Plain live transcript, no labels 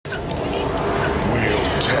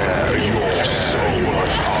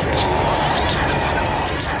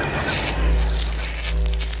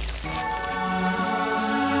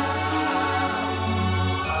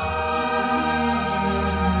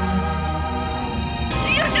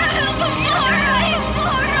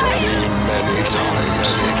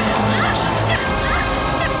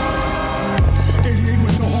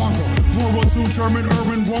German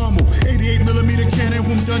urban Rommel, 88mm cannon,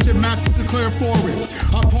 whom dungeon masters declare for it.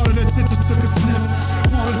 I parted the tits and took a sniff,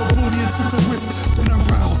 parted her booty and took a whiff, then I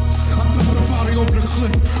roused. I dumped the body over the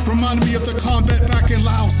cliff, reminded me of the combat back in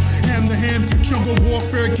Laos. Hand to hand, jungle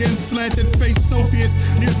warfare again, slanted face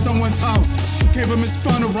Soviets near someone's house. Gave him his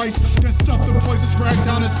final rites, then stuffed the poisonous rag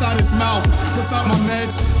down inside his mouth. Without my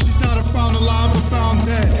meds, she's not found alive but found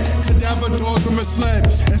dead. Cadaver dogs were misled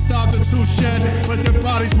inside the two shed, but their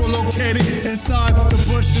bodies were located inside the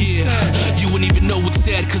bush instead. You wouldn't even know it's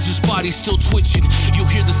dead, cause his body's still twitching. You'll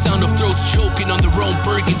hear the sound of throats choking on their own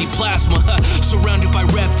burgundy plasma. Surrounded by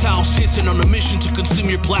reptiles hissing on a mission to consume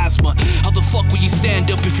your plasma. How the fuck will you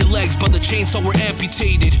stand up if your legs by the chainsaw were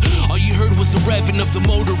amputated? All you heard was the revving of the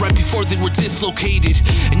motor right before they were dislocated.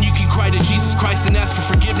 And you can cry to Jesus Christ and ask for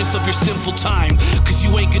forgiveness of your sinful time, cause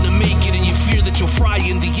you ain't gonna make it and you fear that you'll fry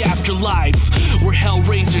in the afterlife. We're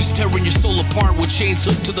HellRazors, tearing your soul apart with chains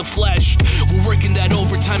hooked to the flesh. We're working that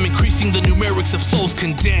overtime, increasing the numerics of souls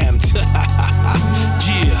condemned.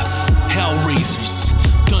 Yeah, HellRazors,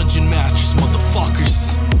 dungeon masters,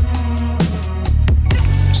 motherfuckers.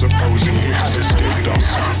 Supposing he had escaped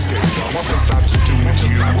us, what has that to do with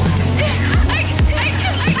you?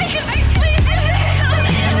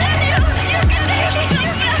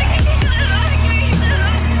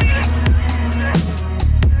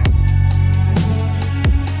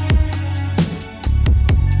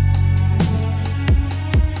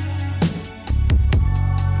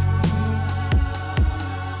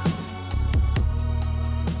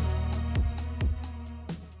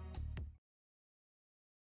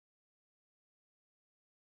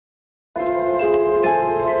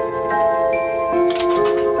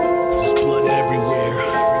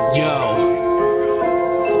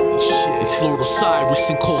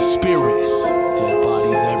 And cold spirit, dead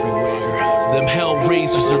bodies everywhere. Them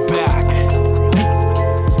HellRazors are back.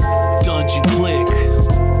 Dungeon click,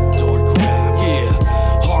 dark rap, yeah,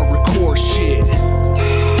 hardcore shit.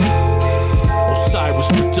 Osiris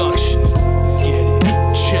production, let's get it,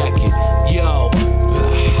 check it, yo.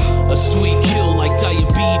 A sweet kill like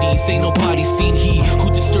diabetes, ain't nobody seen he who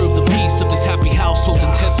disturbed the peace of this happy household.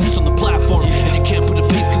 Intestines on the platform, and it can't put a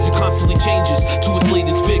face cause it constantly changes to his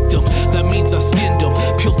latest victim. That means I skinned him,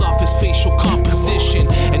 peeled off his facial composition,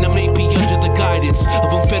 and I may be under the guidance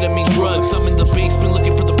of amphetamine drugs. I'm in the basement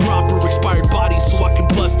looking for the proper expired body so I can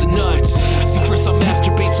bust the nuts. See, first I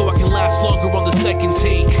masturbate so I can last longer on the second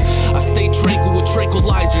take. I stay tranquil with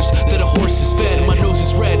tranquilizers that a horse is fed, and my nose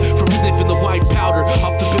is red from sniffing the white powder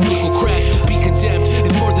off the biblical crest. To be condemned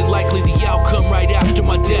is more than likely the outcome right after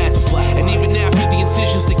my death. And even after the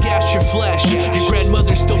incisions that gash your flesh, your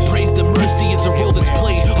grandmother still prays that mercy is a role that's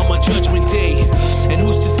played on my judgment day. And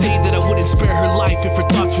who's to say that I wouldn't spare her life if her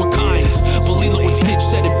thoughts were kind? Believe it when Stitch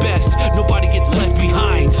said it best, nobody gets left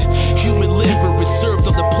behind. Human liver is served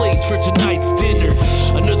on the plates for tonight's dinner.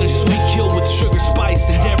 Another sweet kill with sugar, spice,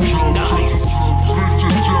 and everything nice.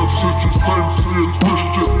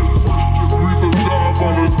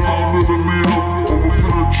 On a 9mm, over for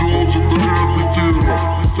the jaws of the amphitheater.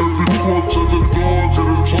 Every corpse has a dog and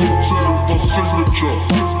a toe tag, my signature.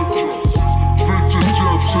 Victor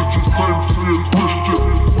Jeff, since you claim to be a Christian.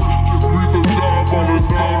 Breathe a dime on a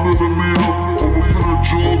 9mm, over for the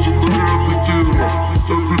jaws of the amphitheater.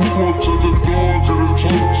 Every corpse has a dog and a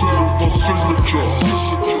toe tag, my signature.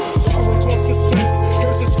 Holocaust suspense,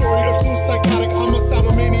 here's the story of two psychotic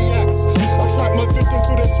homicidal maniacs. I track my victim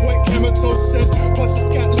to their sweat comatose scent, plus the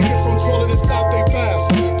scat leakage from toilet inside they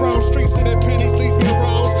baths. Brown streaks in their panties leaves me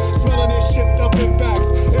aroused, smelling their shit dumping backs.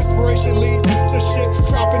 Inspiration leads to shit,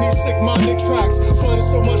 dropping these sick-minded tracks. Flooded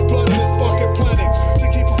so much blood on this fucking planet. To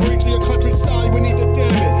keep it from reaching your countryside, we need to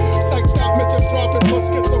damn it. Psyched out, meant to drop it, plus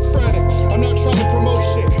schizophrenic. I'm not trying to promote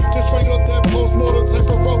shit, just strangle that post-mortem type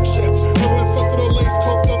of rope shit. Heroin fucked with a lace,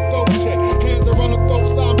 coked up dope shit. Hands around the throat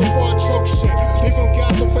sign before I choke shit. Leave them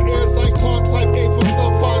gasping for air, Zyklon type A for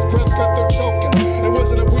sulfides, breath got them choking. It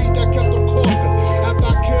wasn't a weed that kept them coughing. After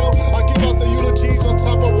I kill, I give out the eulogies on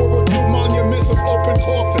top of World War II monuments with open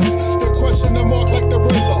coffins. They question the mark like the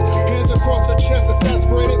Riddler. Hands across the chest,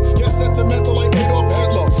 exasperated, yet sentimental like Adolf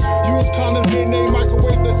Hitler. Use condoms, DNA,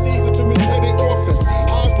 microwave the season to mutate orphans.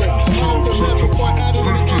 Hybrids, hide the lead before I added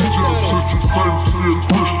any anesthetics.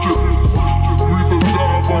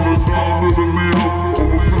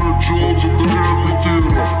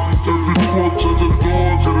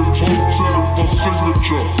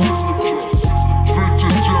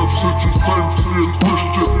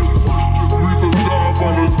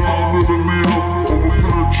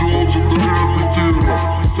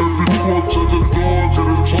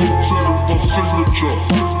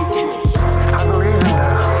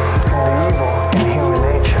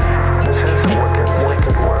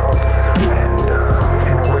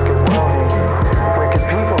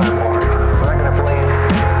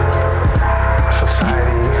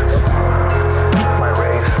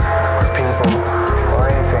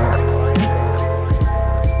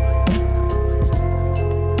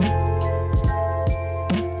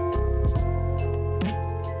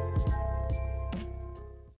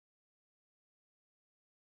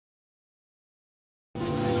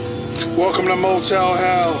 Welcome to Motel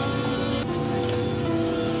Hell.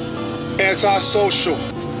 Antisocial.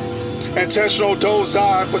 Intentional doze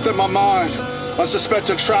dive within my mind.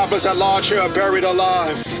 Unsuspecting travelers at large here are buried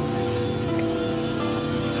alive.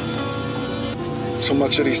 Too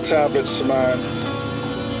much of these tablets, man.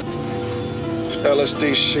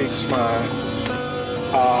 LSD sheets, man.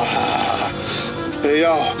 Hey,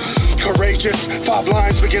 yo. Courageous, 5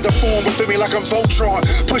 lines begin to form within me like I'm Voltron.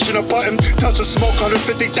 Pushing a button, touch of smoke,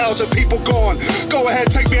 150,000 people gone. Go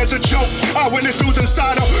ahead, take me as a joke. Eyewitness news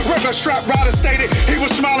insider, regular strap rider stated he was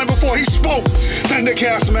smiling before he spoke. Then the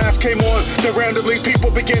gas mask came on, then randomly people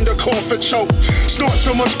begin to cough and choke. Snort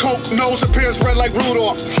so much coke, nose appears red like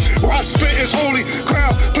Rudolph. Where I spit is holy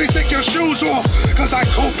ground, please take your shoes off. Cause I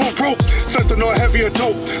cope or broke, fentanyl heavier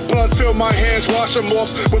dope. Blood filled my hands, wash them off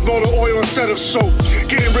with motor oil instead of soap.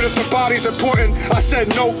 Getting rid of the body's important, I said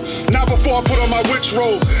no. Not before I put on my witch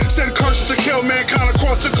robe. Send curses to kill mankind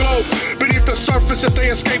across the globe. Beneath the surface, if they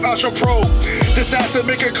escape, I shall probe. This acid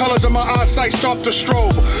making colors of my eyesight start to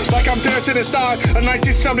strobe. Like I'm dancing inside a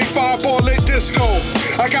 1975 ball-lit disco.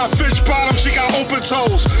 I got fish bottom, she got open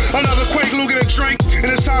toes. Another Quaalude get a drink,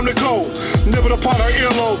 and it's time to go. Nibbled upon her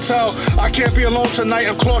earlobe, tell I can't be alone tonight,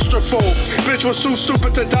 I'm claustrophobe. Bitch was too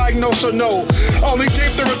stupid to diagnose or know. Only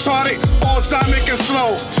tape the retarded, Alzheimer's and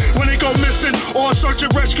slow. When they go missing, all search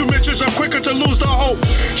and rescue missions are quicker to lose the hope.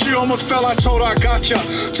 She almost fell, I told her I gotcha.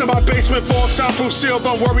 To my basement, fall soundproof seal,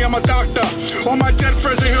 don't worry, I'm a doctor. All my dead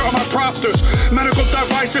friends are here on my propters. Medical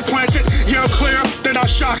device implanted, yeah, clear, then I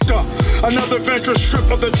shocked her. Another venturous trip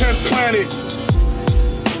of the 10th planet.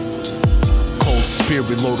 Cold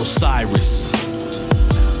spirit, Lord Osiris.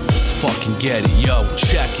 Let's fucking get it, yo,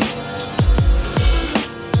 check it.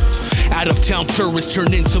 Out-of-town tourists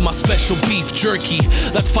turn into my special beef jerky.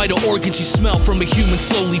 That's vital organs you smell from a human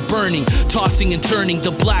slowly burning. Tossing and turning,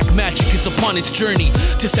 the black magic is upon its journey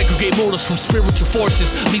to segregate mortals from spiritual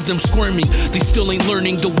forces, leave them squirming. They still ain't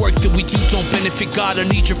learning the work that we do don't benefit God. I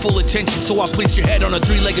need your full attention, so I place your head on a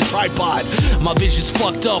 3-legged tripod. My vision's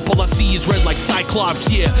fucked up, all I see is red like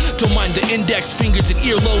Cyclops, yeah. Don't mind the index fingers and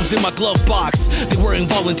earlobes in my glove box. They were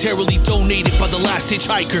involuntarily donated by the last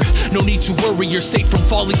hitchhiker. No need to worry, you're safe from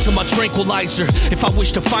falling to my tranquilizer. If I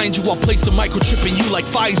wish to find you, I'll place a microchip in you like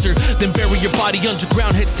Pfizer. Then bury your body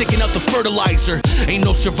underground, head sticking out the fertilizer. Ain't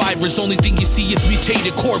no survivors, only thing you see is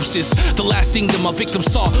mutated corpses. The last thing that my victim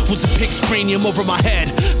saw was a pig's cranium over my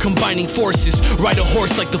head. Combining forces, ride a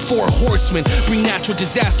horse like the 4 horsemen. Bring natural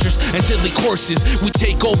disasters and deadly courses. We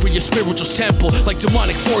take over your spiritual temple like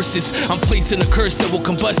demonic forces. I'm placing a curse that will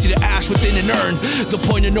combust you to ash within an urn. The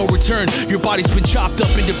point of no return, your body's been chopped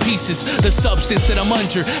up into pieces. The substance that I'm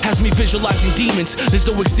under has me visualizing demons. There's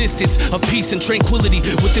no existence of peace and tranquility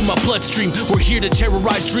within my bloodstream. We're here to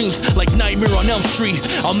terrorize dreams like Nightmare on Elm Street.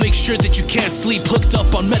 I'll make sure that you can't sleep hooked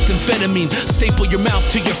up on methamphetamine. Staple your mouth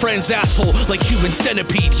to your friend's asshole like human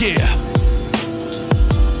centipede, yeah.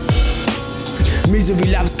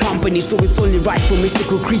 Misery loves company, so it's only right for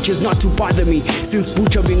mystical creatures not to bother me. Since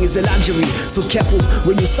butchering is a luxury, so careful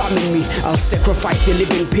when you summon me. I'll sacrifice the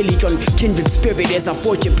living pillage on kindred spirit as I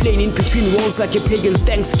forge a plane in between worlds like a pagan's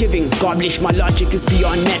Thanksgiving. Goblish, my logic is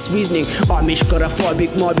beyond mass reasoning. Amish,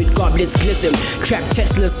 godophobic, morbid goblets glisten. Trap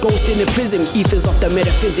Tesla's ghost in a prism. Ethers of the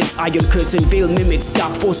metaphysics, iron curtain veil mimics.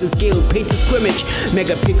 Dark forces gale, paint a scrimmage.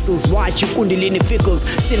 Megapixels, watch your kundalini fickles.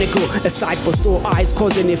 Cynical, aside for sore eyes,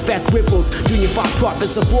 cause and effect ripples. Doing your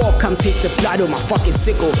prophets of war, come taste the blood of my fucking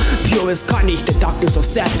sickle. Pure as carnage, the darkness of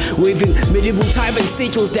Seth. Waving medieval tyrant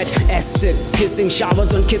sigils that acid piercing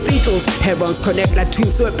showers on cathedrals. Herons connect like twin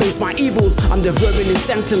serpents, my evils. I'm the vermin in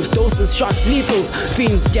sanctums, doses, shots, lethals.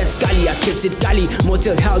 Fiends, jet scully, I keeps it gully.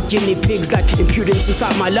 Motel hell, guinea pigs like impudence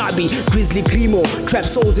inside my lobby. Grizzly grimo, trap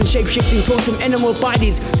souls in shape-shifting totem animal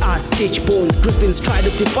bodies. I stitch bones, griffins try to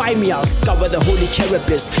defy me. I'll scour the holy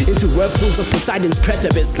cherubis into whirlpools of Poseidon's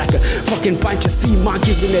precipice like a fucking bunch of sea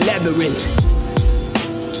monkeys in a labyrinth.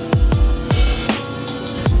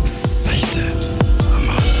 Satan,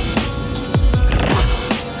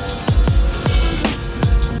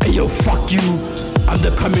 hey yo, fuck you. I'm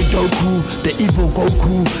the Kamidoku, the evil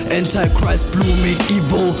Goku. Antichrist blue made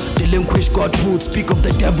evil. Delinquished godhood, speak of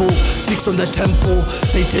the devil. 6 on the temple,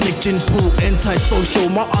 satanic gin pool. Antisocial,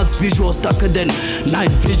 my art's visuals darker than night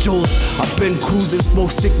vigils. I've been cruising,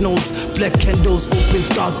 smoke signals. Black candles, open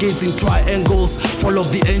stargazing triangles. Fall of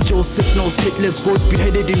the angels, signals. Hitless ghosts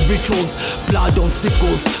beheaded in rituals. Blood on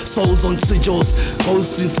sickles, souls on sigils.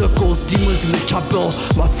 Ghosts in circles, demons in the chapel.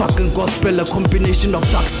 My fucking gospel, a combination of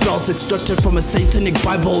dark spells extracted from a Satan satanic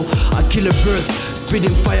Bible. I kill a verse,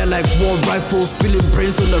 spitting fire like war rifles, spilling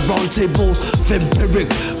brains on the round table. Vampiric,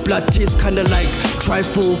 blood taste kinda like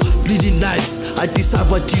trifle, bleeding knives. I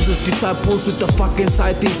decipher Jesus' disciples with the fucking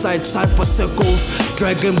scythe inside cipher circles.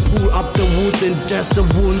 Dragon pull up the woods and dash the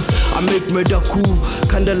wounds. I make murder cool,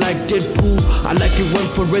 kinda like Deadpool. I like it when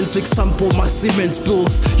forensic sample my semen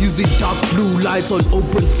spills, using dark blue lights on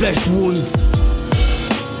open flesh wounds.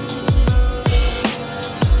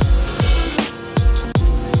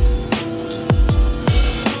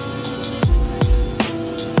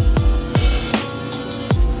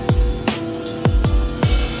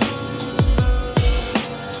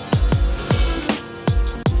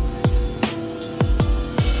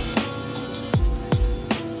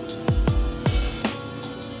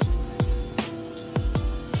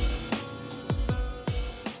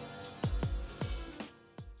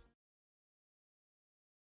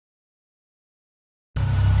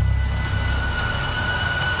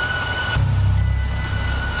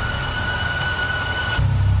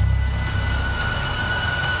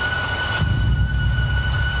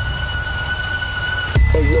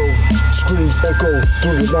 Screams echo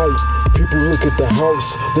through the night. People look at the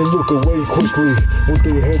house, then look away quickly with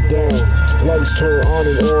their head down. Lights turn on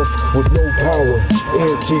and off with no power.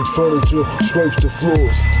 Antique furniture scrapes the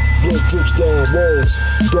floors. Blood drips down walls.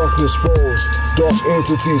 Darkness falls. Dark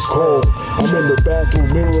entities call. I'm in the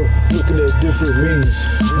bathroom mirror looking at different me's.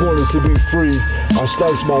 Wanting to be free, I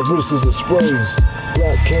slice my wrists and sprays.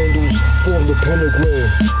 Black candles form the pentagram.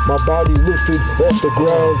 My body lifted off the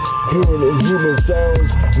ground, hearing inhuman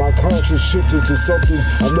sounds. My conscience shifted to something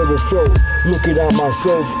I never felt. Looking at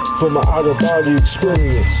myself from an out-of-body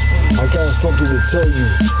experience. I got something to tell you.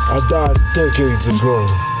 I died decades ago.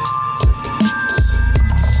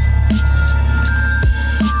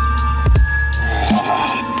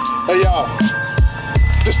 Hey, yo.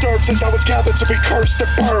 Disturbed since I was gathered to be cursed and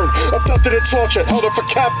burned. Abducted and tortured, held her for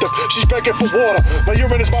captive. She's begging for water. My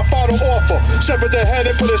urine is my final offer. Severed their head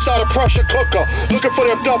and put inside a pressure cooker. Looking for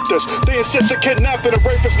the abductors. They insist to kidnap and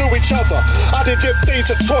rapists knew each other. I did dip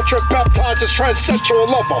things to torture and baptize as transsexual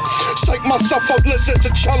lover. Psych myself up, listen to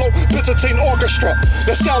cello, Byzantine orchestra.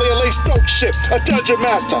 Nostalgia laced dope shit, a dungeon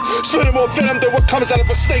master. Spitting more venom than what comes out of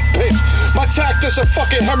a snake pit. My tactics are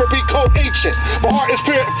fucking Hammerbeat code ancient. My heart is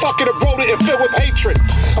pure, fucking eroded and filled with hatred.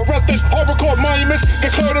 Erected hardcore monuments,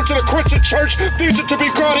 declared them to the Christian church, these are to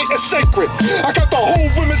be guarded and sacred. I got the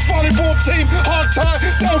whole women's volleyball team hog-tied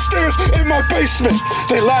downstairs in my basement.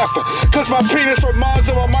 They laughing, cause my penis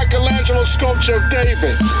reminds them of Michelangelo sculpture of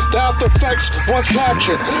David. The after effects once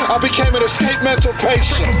captured, I became an escape mental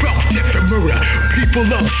patient. Different murder, people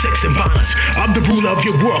love sex and violence. I'm the ruler of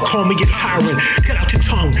your world, call me a tyrant. Cut out your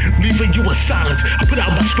tongue, leaving you in silence. I put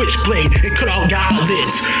out my switchblade and cut out your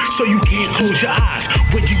eyelids, so you can't close your eyes.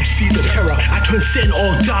 When you see the terror, I transcend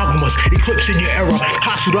all dogmas, eclipsing your error.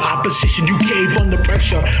 Hostile opposition, you cave under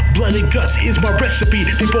pressure. Blood and guts is my recipe,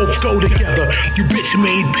 they both go together. You bitch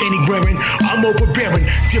made, penny wearing, I'm overbearing.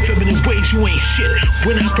 Your feminine ways, you ain't shit.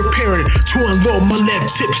 When I'm preparing to unload my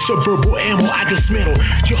left tips of verbal ammo, I dismantle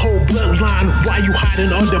your whole bloodline while you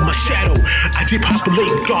hiding under my shadow. I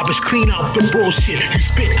depopulate garbage, clean out the bullshit. You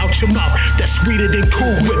spit out your mouth, that's sweeter than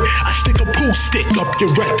Cool Whip. I stick a pool stick up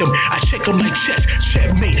your rectum, I shake them like chess.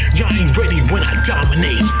 Checkmate, y'all ain't ready when I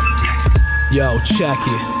dominate. Yo, check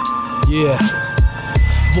it. Yeah.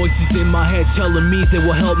 Voices in my head telling me they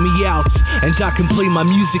will help me out, and I can play my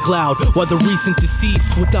music loud while the recent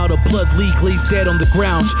deceased without a blood leak lays dead on the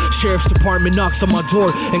ground. Sheriff's department knocks on my door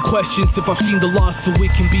and questions if I've seen the lost so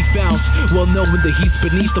it can be found. Well, knowing that he's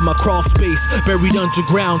beneath of my crawl space, buried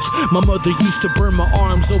underground. My mother used to burn my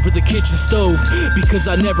arms over the kitchen stove because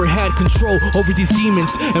I never had control over these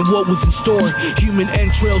demons and what was in store. Human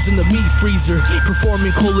entrails in the meat freezer,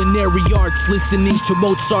 performing culinary arts, listening to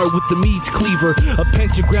Mozart with the meat cleaver. A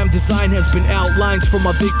pentagram design has been outlined for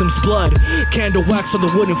my victim's blood. Candle wax on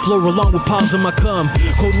the wooden floor along with piles of my cum.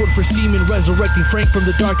 Code word for semen resurrecting Frank from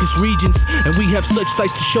the darkest regions. And we have such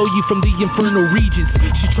sights to show you from the infernal regions.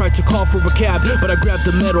 She tried to call for a cab, but I grabbed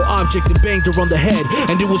the metal object and banged her on the head,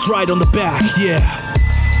 and it was right on the back, yeah.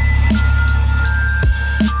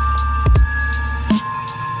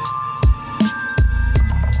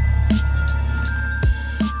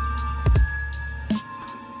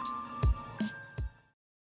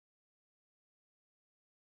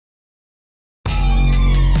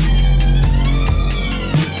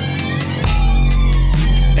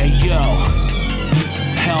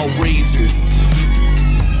 HellRazors.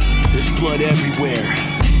 There's blood everywhere.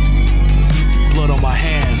 Blood on my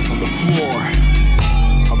hands, on the floor.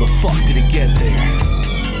 How the fuck did it get there?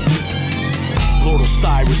 Lord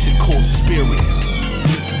Osiris and Cold Spirit.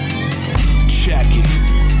 check it.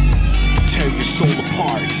 Tear your soul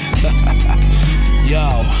apart.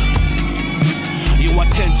 Yo, I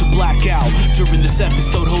tend to black out during this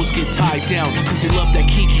episode. Hoes get tied down cause they love that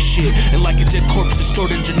kinky shit, and like a dead corpse is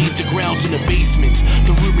stored underneath the ground in a basement.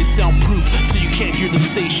 The room is soundproof so you can't hear them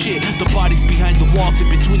say shit. The body's behind the walls and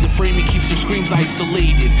between the framing keeps their screams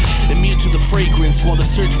isolated, immune to the fragrance while the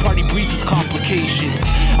search party breathes with complications.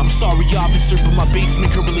 I'm sorry officer, but my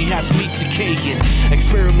basement currently has meat decaying.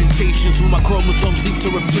 Experimentations with my chromosomes lead to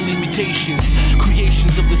reptilian mutations.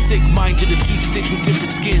 Creations of the sick-minded, a suit stitched with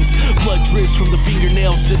different skins. Blood drips from the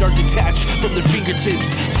fingernails that are detached from their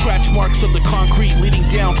fingertips. Scratch marks on the concrete leading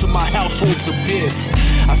down to my household's abyss.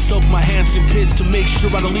 I soak my hands in piss to make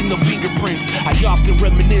sure I don't leave no fingerprints. I often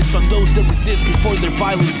reminisce on those that resist before their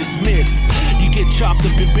violent dismiss. You get chopped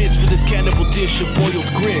up in bits for this cannibal dish of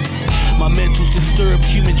boiled grits. My mental's disturbed,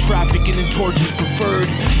 human trafficking and torture's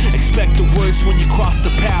preferred. Expect the worst when you cross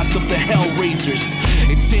the path of the HellRazors.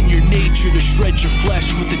 It's in your nature to shred your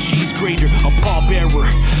flesh with a cheese grater, a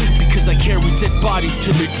pallbearer, because I carry dead bodies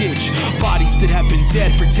to their ditch. Bodies that have been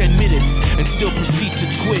dead for 10 minutes and still proceed to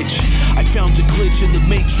twitch. I found a glitch in the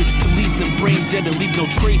matrix to leave them brain dead and leave no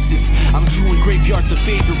traces. I'm doing graveyards a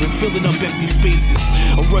favor and filling up empty spaces.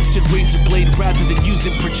 A rusted razor blade rather than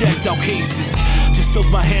using projectile cases to soak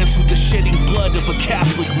my hands with the shedding blood of a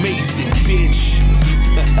Catholic Mason, bitch.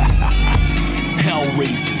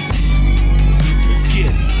 HellRazors. Let's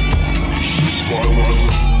get it.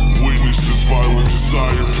 Witnesses violent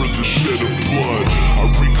desire for the shed of blood. I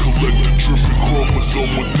recollect the dripping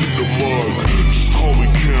chromosome within the mug. Just call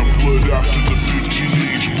it camp blood after the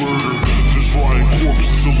 15-age murder. There's rotting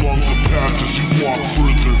corpses along the path as you walk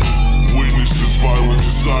further. Witnesses violent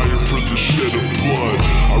desire for the shed of blood.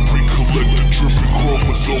 I recollect the dripping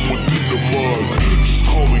chromosome within the mug. Just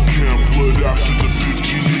call it camp blood after the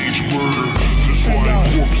 15-age murder. There's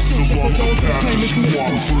rotting corpses along the path as you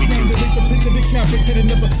walk further. Decapitated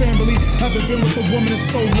another family. Haven't been with a woman in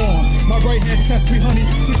so long. My right hand tests me, honey.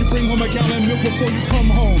 Could you bring home a gallon of milk before you come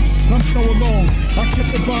home? I'm so alone. I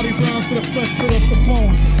kept the body round to the flesh, put off the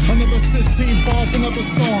bones. Another 16 bars, another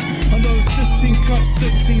song. Another 16 cuts,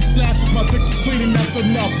 16 slashes. My victims bleeding, that's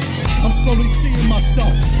enough. I'm slowly seeing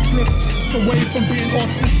myself drift away from being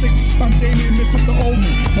autistic. I'm Damien Miss with the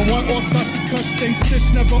omen. My one autopsy cut, stay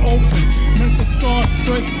stitched, never open. Mental scars,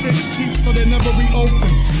 thread stitched cheap so they never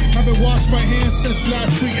reopen. Haven't washed my hands since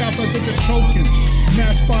last week after I did the choking.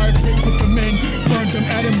 Mash fire pit with the men, burned them,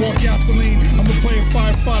 add more gasoline. I'ma play a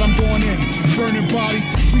firefight, I'm going in. Burning bodies,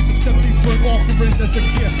 please accept these burnt offerings as a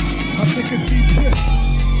gift. I take a deep whiff.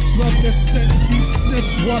 Love their scent, deep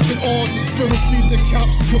sniffs. Watching all the spirits leave the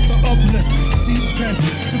capsules with the uplift. Deep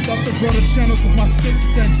tense, conduct the brother channels with my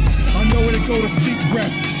sixth sense. I know where to go to seek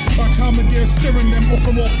rest. I commandeer steering them off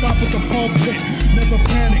from off top of the pulpit. Never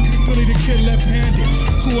panic, Billy the Kid left-handed.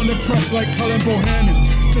 Cool on the crutch like Cullen Bohannon.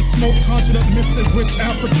 The smoke conjured up mystic rich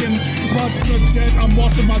African. Rising from the dead, I'm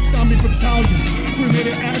washing my zombie battalion.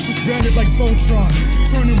 Cremated ashes branded like Voltron.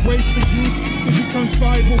 Turning waste to use, it becomes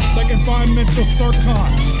viable like environmental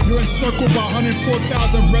zircon. You're encircled by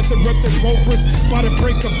 104,000 resurrected ropers by the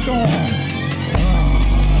break of dawn.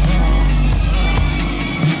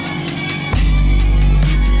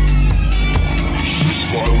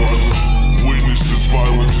 Witnesses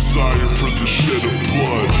violent desire for the shed of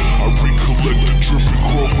blood. I recollect the dripping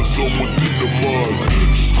chromosome within the mug.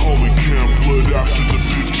 Just call it camp blood after the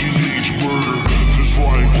 15-age murder. There's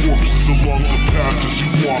rotting corpses along the path as you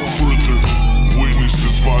walk further.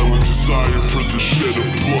 Witnesses violent desire for the shed of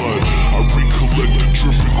blood. I recollect the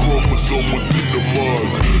dripping chromosome within the mug.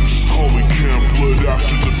 Just call it camp blood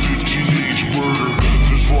after the 15-age murder.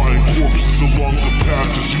 There's rotting corpses along the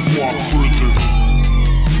path as you walk further.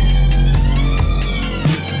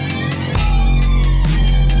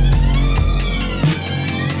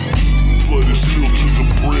 Blood is filled to the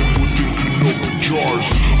brim within canopic jars,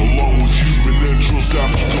 along with human entrails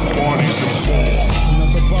after the body's embalmed.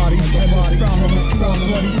 Another body was found on the floor,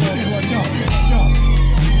 bloody stitched up.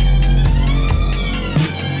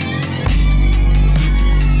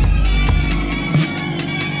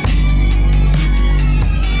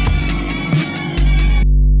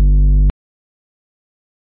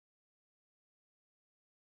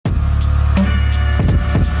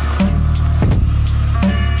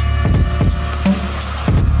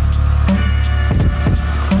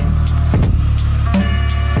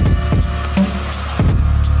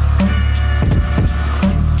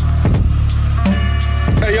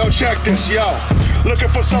 Check this, yo. looking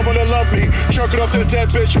for someone to love me. Jerking off to the dead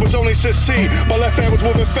bitch, was only 16. My left hand was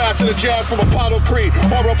moving fast to the jab from Apollo Creed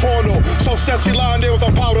or a porno. So sexy lying there with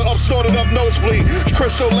a powder up, snorted up nosebleed.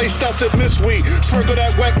 Crystal laced up to miss weed. Sprinkle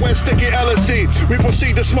that wet, sticky LSD. We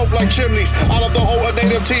proceed to smoke like chimneys. Out of the hole of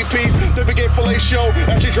native TPs. Then begin fellatio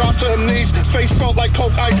as she dropped to her knees. Face felt like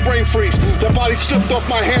coke ice, brain freeze. The body slipped off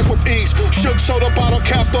my hands with ease. Shook soda bottle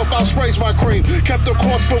capped off, I sprays my cream. Kept her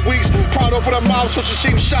course for weeks. Proud open her mouth so she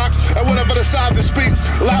seemed shocked. And whenever decide to speak,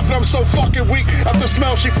 laughing I'm so fucking weak. After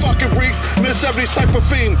smell she fucking reeks. Mid-70s type of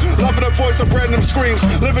fiend. Loving her voice of random screams.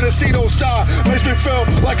 Living to see those die. Makes me feel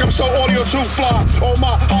like I'm so audio too fly. Oh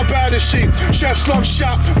my, how bad is she? Chest slug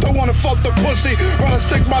shot. Don't wanna fuck the pussy. Rather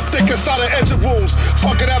stick my dick inside her edge of wounds.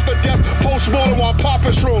 Fucking after death. Post-mortem on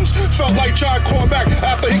Papa's rooms. Felt like John Cormack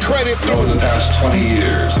after he credited through. Over the past 20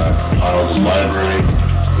 years, I've compiled a library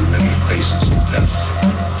with many faces of death.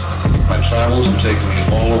 My travels have taken me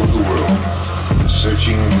all over the world,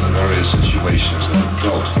 searching for the various situations that have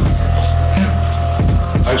dealt with me.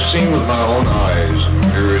 I've seen with my own eyes a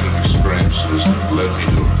myriad of experiences that have led me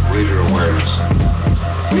to a greater awareness.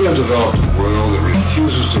 We have developed a world that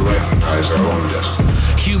refuses to recognize our own destiny.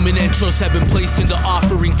 Human entrails have been placed in the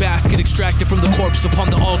offering basket, extracted from the corpse upon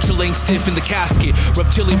the altar, laying stiff in the casket.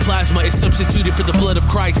 Reptilian plasma is substituted for the blood of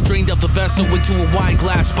Christ, drained out the vessel into a wine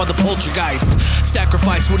glass by the poltergeist.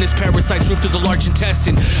 Sacrifice when his parasites ripped through the large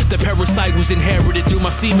intestine. The parasite was inherited through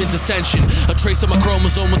my semen's ascension. A trace of my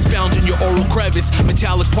chromosome was found in your oral crevice.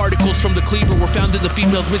 Metallic particles from the cleaver were found in the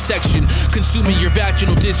female's midsection, consuming your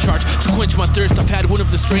vaginal discharge. To quench my thirst, I've had one of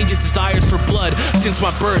the strangest desires for blood since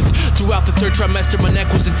my birth. Throughout the third trimester, my neck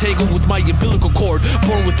was entangled with my umbilical cord,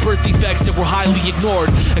 born with birth defects that were highly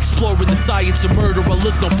ignored. Exploring the science of murder, I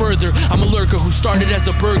look no further. I'm a lurker who started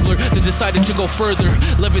as a burglar, then decided to go further,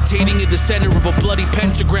 levitating in the center of a bloody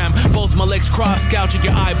pentagram. Both my legs crossed, gouging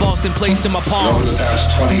your eyeballs, then placed in my palms. Over the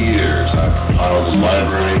past 20 years, I've compiled a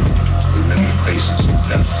library with many faces of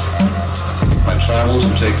death. My travels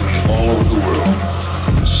have taken me all over the world,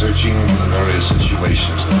 searching for the various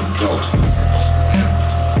situations that have dealt with me.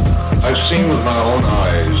 I've seen with my own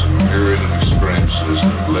eyes a myriad of experiences that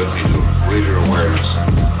have led me to a greater awareness.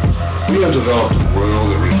 We have developed a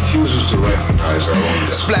world that refuses to recognize our own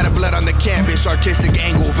destiny. Splatter blood on the canvas, artistic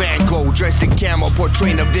angle, Van Gogh. Dressed in camo,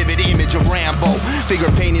 portraying a vivid image of Rambo.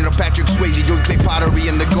 Figure painting of Patrick Swayze, doing clay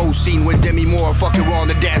pottery in the ghost scene with Demi Moore. Fucking raw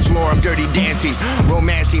on the dance floor, I'm dirty dancing.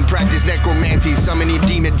 Romancing, practice necromancy. Summoning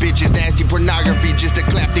demon bitches, nasty pornography just to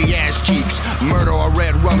clap the ass cheeks. Murder a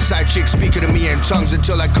red rum side chick speaking to me in tongues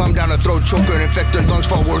until I come down a throat choker and infect their lungs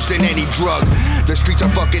far worse than any drug. The streets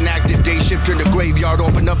are fucking active, day shift in the graveyard,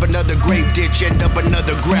 open up another grave ditch, end up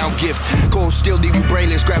another ground gift. Cold steel leave you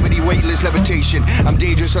brainless, gravity weightless, levitation. I'm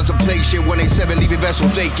dangerous on some play shit, 187 leaving vessel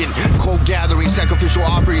vacant. Cold gathering, sacrificial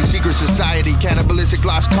offering, secret society, cannibalistic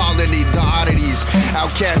lost colony, the oddities.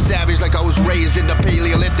 Outcast savage like I was raised in the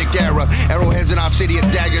Paleolithic era. Arrowheads and obsidian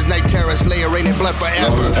daggers, night terror, slayer, raining blood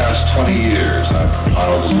forever. Over the past 20 years, I've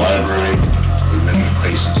compiled a library with many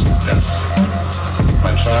faces of death.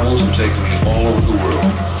 My travels have taken me all over the world,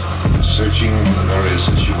 searching for the various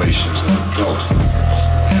situations that have dealt with me.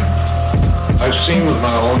 I've seen with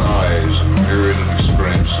my own eyes a myriad of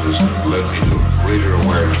experiences that have led me to a greater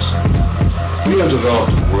awareness. We have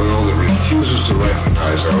developed a world that refuses to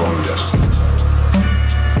recognize our own destiny.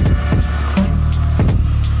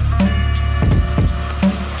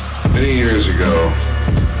 Many years ago,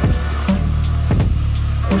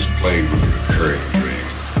 I was plagued with a recurring dream.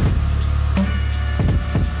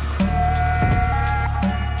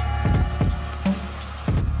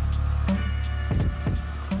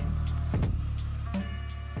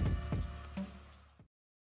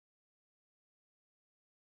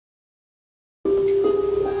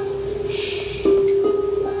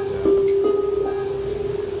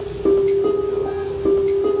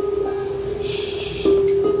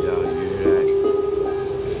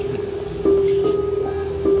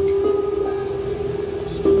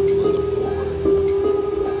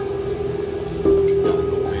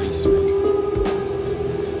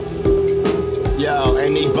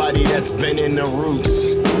 Anybody that's been in the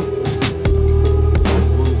roots.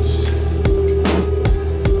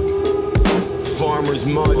 Farmer's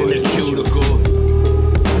mud in a cuticle.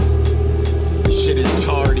 Shit is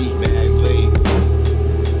tardy, man.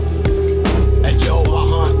 And yo, I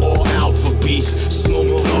hunt all alpha beasts.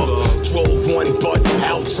 Smoked up, drove one butt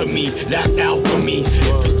out to me. That's alchemy.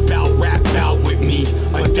 If it's bout rap out with me,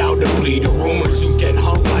 undoubtedly the rumors you get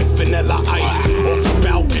hung like vanilla ice off a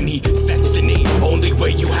balcony. Section 8, only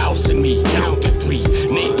way you housing me. Count to 3,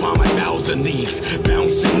 napalm 1,000 leagues.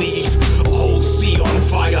 Bounce and leave, a whole sea on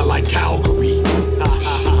fire like Calgary.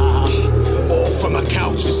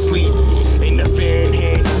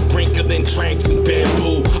 tranks and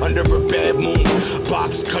bamboo under a bad moon.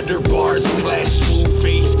 Box cutter bars, slash true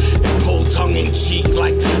face, and pull tongue in cheek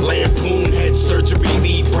like lampoon. Head surgery,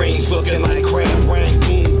 lead brains looking like crab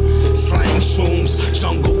rangoon. Slang shrooms,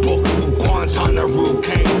 jungle book, Guantanamo,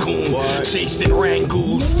 Cancun. Chasing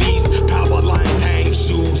rangoons, these power lines hang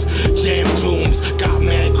shoes. Jam tunes, got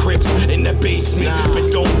mad crips in the basement,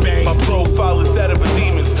 but don't bang. My profile is that of a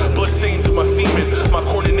demon's, blood stains in my semen. My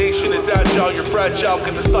coordination is agile, you're fragile,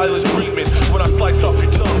 get the silence treatment. When I slice off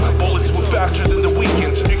your tongue, bullets move faster than the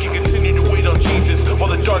weekends. You can continue to wait on Jesus while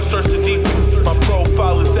the dark starts to deepen. My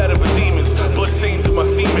profile is that of a demon's, blood stains in my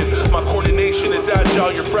semen. My coordination is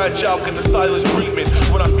agile, you're fragile, get the silence treatment.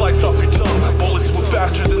 When I slice off your tongue, bullets move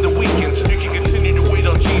faster than the weekends. You can continue to wait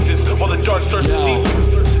on Jesus while the dark starts to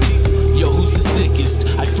deepen. Yo, who's the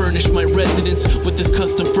sickest? I furnish my residence with this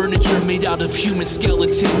custom furniture made out of human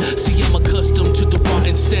skeleton. See, I'm accustomed to the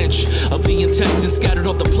rotten stench of the intestines scattered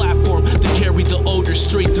on the platform that carry the odor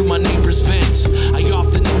straight through my neighbor's vent. I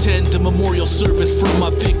often attend the memorial service for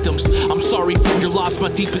my victims. I'm sorry for your loss,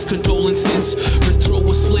 my deepest condolences. Her throat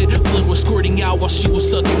was slit, blood was squirting out while she was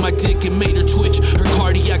sucking my dick and made her twitch. Her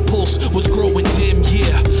cardiac pulse was growing dim,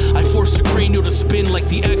 yeah. I forced her cranial to spin like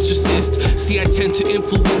the exorcist. See, I tend to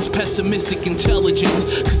influence pessimistic intelligence,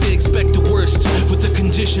 cause they expect the worst with the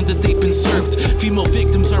condition that they've been served. Female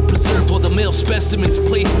victims are preserved while the male specimen's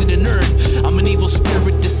placed in an urn. I'm an evil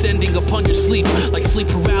spirit descending upon your sleep like sleep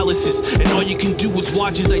paralysis, and all you can do is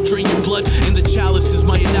watch as I drain your blood in the chalices.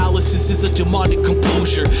 My analysis is a demonic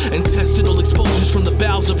composure, intestinal exposures from the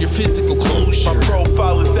bowels of your physical closure. My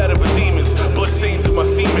profile is that of a demon's, blood stains in my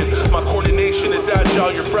semen. My coordination is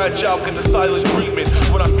agile, you're fragile, get the silence treatment.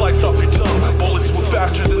 When I slice off your tongue, bullets move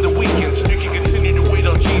faster than the weekends. You can continue to wait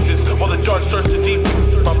on Jesus while the dark starts to deepen.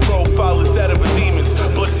 My profile is that of a demon's,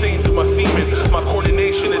 blood stains in my semen. My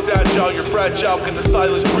coordination is agile, you're fragile, get the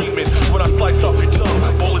silence treatment. When I slice off your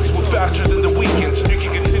tongue, bullets move faster than the weekends. You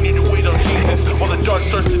can continue to wait on Jesus while the dark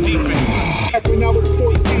starts to deepen. Back when I was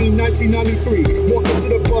 14, 1993, walking to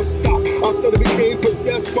the bus stop, I suddenly became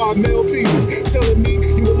possessed by a male demon, telling me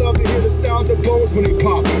you would love to hear the sounds of bones when they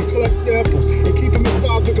pop. Collect samples and keep them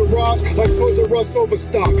inside the garage like Toys R Us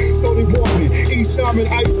overstock. Sony Walkman, E-Shaman,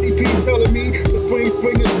 ICP telling me to swing,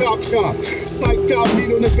 and chop. Psyched out,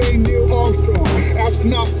 needle in the vein, Neil Armstrong.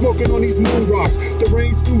 Astronaut smoking on these moon rocks. The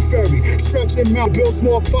rain soon ferry, stretch your mouth, build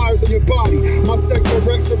small fires on your body. My sector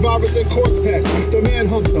wrecks survivors in Cortex. The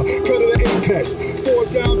Manhunter, Predator Apex. 4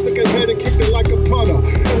 down, took a head and kicked it like a punter.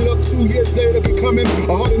 Ended up 2 years later becoming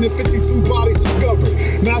 152 bodies discovered.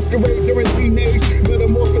 Masquerade during teenage,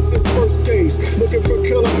 metamorphosis first stage. Looking for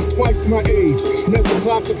killer twice my age. Never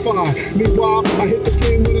classified. Meanwhile, I hit the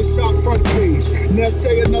game winning shot front page. Next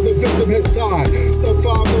day, another victim has died.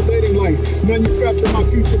 Survived no dating life. Manufacture my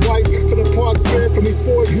future wife for the parts spared from these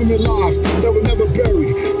 4 human lives that were never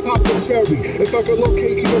buried. Top the cherry. If I could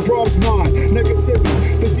locate even Brahm's mind.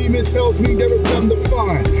 Negativity. The demon tells me there is none to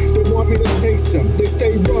find. They want me to chase them. They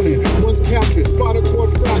stay running. Once captured, spinal cord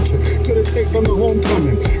fracture. Couldn't take from the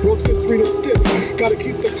homecoming. Rotisserie to stiff. Gotta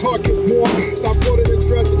keep the carcass warm. So I brought it in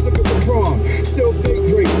dress and took it to prom. Still date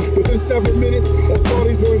rape. Within 7 minutes,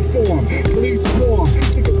 authorities were informed. Police swarm.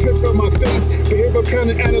 Took a picture of my face. Behavior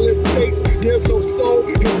panel analyst states there's no soul.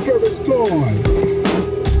 His spirit's gone.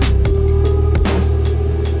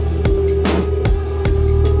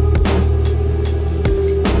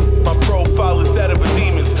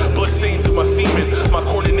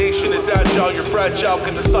 You're fragile,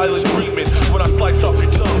 get the silence treatment. When I slice off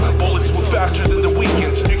your tongue, bullets move faster than the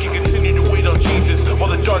weekends. You can continue to wait on Jesus while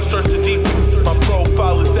the dark starts to deepen. My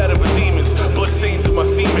profile is that of a demon's, blood stains in my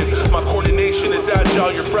semen. My coordination is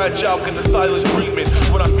agile, you're fragile, get the silence treatment.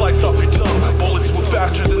 When I slice off your tongue, bullets move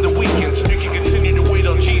faster than the weekends. You can continue to wait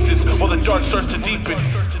on Jesus while the dark starts to deepen.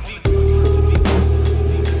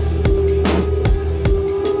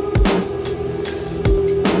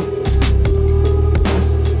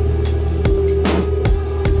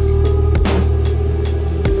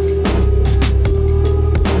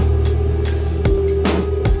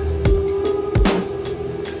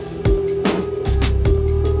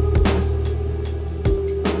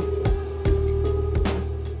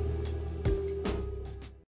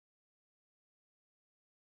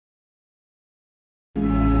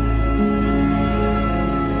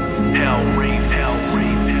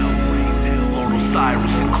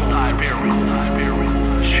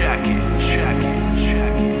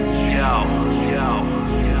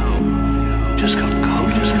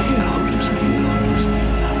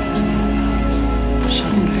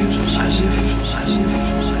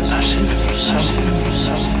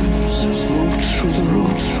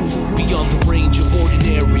 Beyond the range of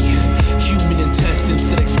ordinary human intestines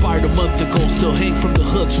that expired a month ago. still hang from the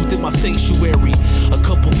hooks within my sanctuary. A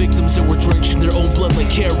couple victims that were drenched in their own blood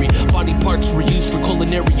like Harry. Body parts were used for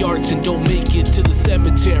culinary arts and don't make it to the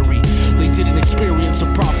cemetery. They didn't experience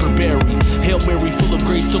a proper bury. Hail Mary full of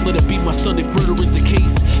grace, don't let it be my son if murder is the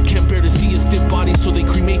case. Can't bear to see a stiff body, so they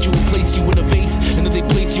cremate you and place you in a vase, and then they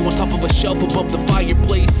place you on top of a shelf above the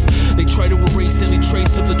fireplace. They try to erase any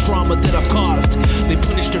trace of the trauma that I've caused. They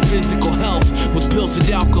punish their physical health with pills and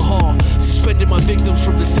alcohol, suspending my victims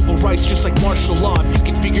from the civil rights just like martial law. If you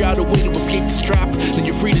can figure out a way to escape this trap, then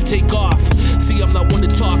you're free to take off. See, I'm not one to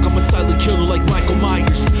talk, I'm a silent killer like Michael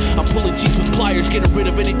Myers. I'm pulling teeth with pliers, getting rid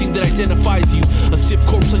of anything that identifies you. A stiff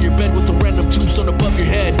corpse on your bed with a random tombstone above your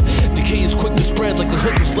head. Decay is quick to spread like a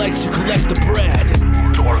hooker's legs to collect the bread.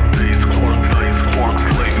 Dark days, cold nights, sparks,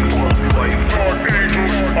 flames, lights,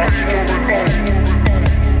 archangels, I swear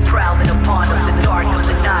it prowling upon us in the dark of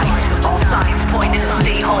the night. All signs point to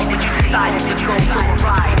stay home, but you decided to go for a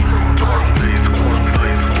ride. Dark days, cold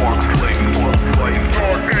nights, sparks, flames, lights,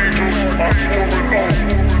 archangels, I swear it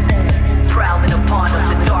prowling upon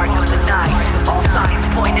us in the dark of the night. All signs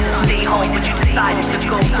point to stay home, but you decided to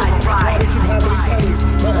go for a ride. Why do you keep having these headaches?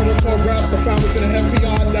 My hardcore raps are found within an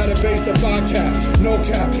FBI database of ICAP. No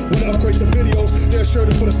cap. When I upgrade the videos, they're sure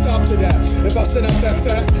to put a stop to that. If I send out that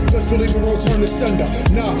fast, best believe it will return to sender.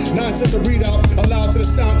 Nah, not just a readout. Allowed to the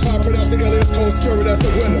sound card, pronouncing alias cold spirit as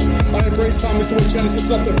a winner. I embrace Thomas with Genesis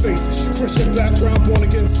left the face. Christian background, born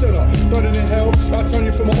again sinner. Burning in hell, I turn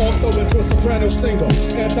you from an alto into a soprano singer.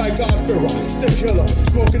 Anti-God-fearer, sick killer.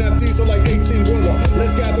 Smoking that diesel like 18-wheeler.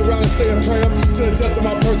 Let's gather around and say a prayer to the death of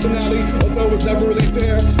my personality. Although it's never really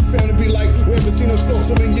there. Fair to be like, we haven't seen no talk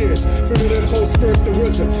to him in years. Familiar cold spirit, the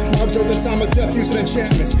wizard. I observe the time of death using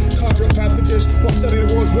enchantments. Conjure pathogens while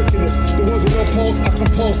studying the world's wickedness. The ones with no pulse, I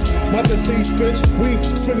compulse. My deceased bitch, we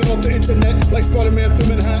swinging off the internet like Spider-Man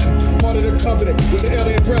through Manhattan. Part of the covenant with the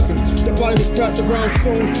alien brethren. The body was passed around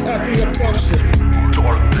soon after the abduction.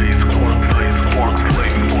 Dark days, cold nights, sparks,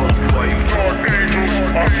 flames, lights, archangels,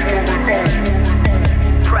 I swear it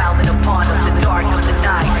prowling upon us in the dark of the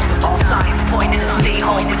night. All signs point to stay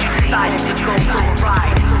home, but you decided to go for a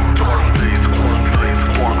ride. Dark days, cold nights,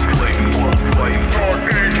 sparks, flames, lights,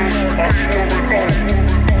 archangels, I swear it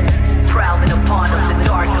prowling upon us in the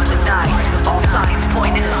dark of the night. All signs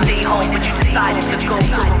point to stay home, but you decided to go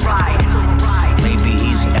for a ride. Maybe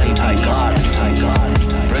he's anti-God,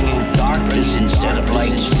 bringing darkness instead of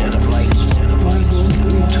light.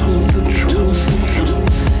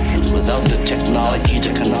 Without the technology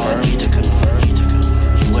to confirm,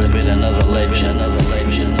 it would have been another legend.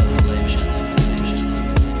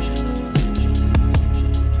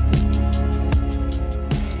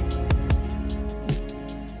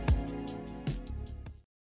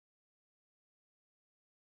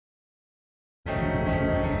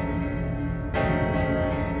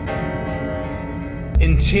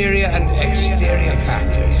 Interior and exterior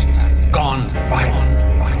factors gone violent.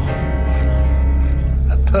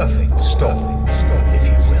 A perfect storm, if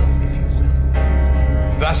you will.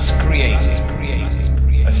 Thus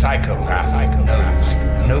creating a psychopath knows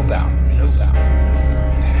no boundaries. It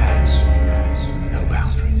has no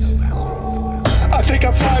boundaries. I think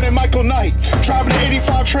I'm flying in Michael Knight, driving an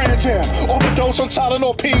 85 Trans Am, overdose on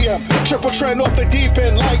Tylenol PM, triple treading off the deep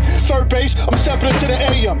end like third base. I'm stepping into the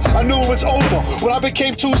AM. I knew it was over when I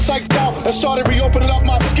became too psyched out and started reopening up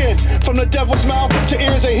my skin. From the devil's mouth to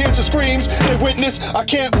ears they hear to screams they witness I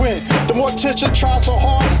can't win. The mortician tried so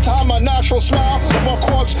hard to hide my natural smile of a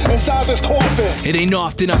corpse inside this coffin. It ain't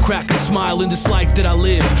often I crack a smile in this life that I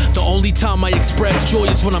live. The only time I express joy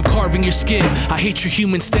is when I'm carving your skin. I hate your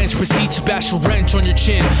human stench, proceed to bash a wrench on your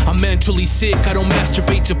chin. I'm mentally sick, I don't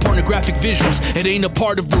masturbate to pornographic visuals. It ain't a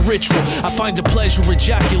part of the ritual. I find a pleasure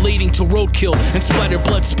ejaculating to roadkill and splatter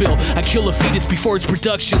blood spill. I kill a fetus before its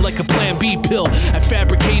production like a Plan B pill. I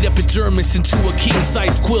fabricate epidermis into a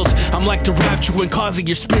king-size quilt. I'm like the rapture when causing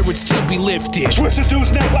your spirits to be lifted. Twist a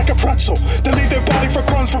dude's neck like a pretzel, then leave their body for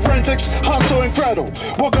crumbs forensics. Hansel and Gretel,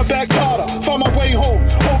 woke up back Carter, found my way home.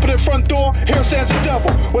 Open the front door, here stands a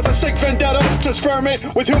devil with a sick vendetta to experiment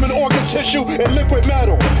with human organs, tissue, and liquid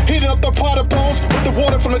metal. Heating up the pot of bones with the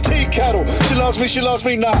water from the tea kettle. She loves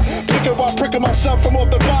me not. Picking while pricking myself from off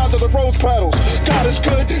the vines of the rose petals. God is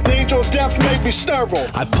good, the angel of death made me sterile.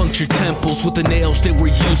 I puncture temples with the nails that were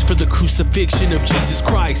used for the crucifixion of Jesus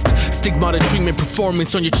Christ. Stigmata treatment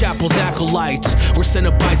performance on your chapel's acolytes. Where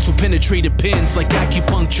Cenobites with penetrated pins like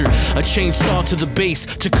acupuncture. A chainsaw to the base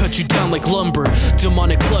to cut you down like lumber.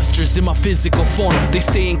 Demonic clusters in my physical form. They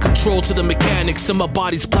stay in control to the mechanics of my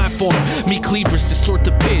body's platform. Me cleavers distort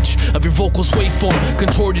the pitch of your vocals waveform.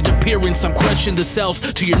 Contorted appearance, I'm crushing the cells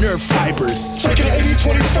to your nerve fibers. Taking an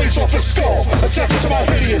 80-20 face off his skull, attaching to my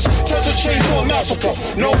hideous, testing Tesla chainsaw massacre,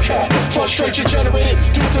 no cap. Frustration generated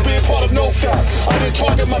due to being part of no fap. I didn't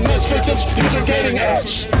target my next victims using dating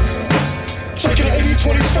apps. Taking an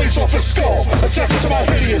 80-20's face off his skull, attaching to my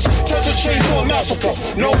hideous Tesla chainsaw massacre,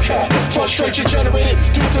 no cap. Frustration generated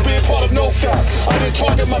due to being part of no fap. I didn't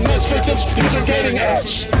target my next victims using dating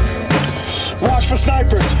apps. Watch for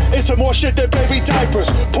snipers, into more shit than baby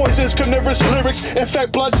diapers. Poisons, carnivorous lyrics,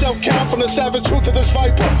 infect blood cell count from the savage truth of this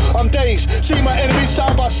viper. I'm dazed, see my enemies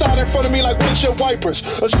side by side in front of me like windshield wipers.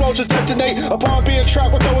 Explosions detonate upon being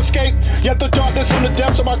trapped with no escape. Yet the darkness from the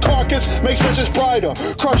depths of my carcass makes visions brighter.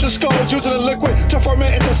 Crushing skulls using a liquid to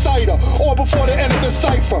ferment into cider. Or before the end of the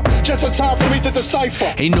cipher, just in time for me to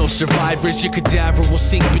decipher. Ain't no survivors, your cadaver will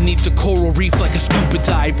sink beneath the coral reef like a scuba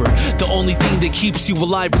diver. The only thing that keeps you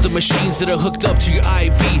alive are the machines that are hooked up to your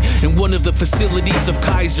IV in one of the facilities of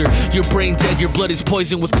Kaiser. You're brain dead, your blood is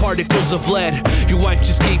poisoned with particles of lead. Your wife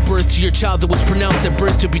just gave birth to your child that was pronounced at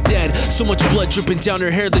birth to be dead. So much blood dripping down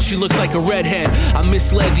her hair that she looks like a redhead. I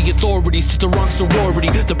misled the authorities to the wrong sorority.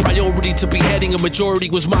 The priority to beheading a majority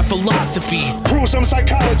was my philosophy. Gruesome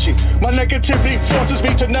psychology, my negativity forces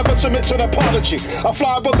me to never submit to an apology. I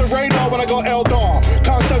fly above the radar when I go Eldar.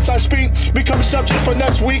 Concepts I speak become subject for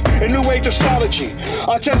next week in New Age astrology.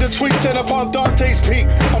 I tend to tweak, stand upon Dante's peak.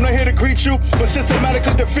 I'm not here to greet you, but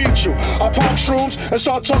systematically defeat you. I pop shrooms and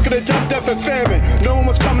start talking to death and famine. No one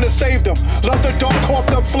was coming to save them. Let the dark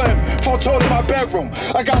corped up phlegm foretold in my bedroom.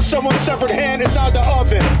 I got someone's severed hand inside the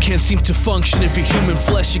oven. Can't seem to function if your human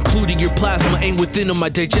flesh, including your plasma, ain't within on my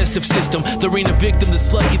digestive system. There ain't a victim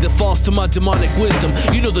that's lucky that falls to my demonic wisdom.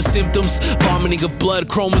 You know the symptoms: vomiting of blood,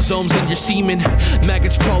 chromosomes in your semen.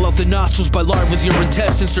 Maggots crawl out the nostrils by larvae, your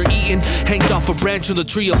intestines are eaten. Hanged off a branch of the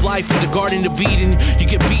tree of life in the Garden of Eden. You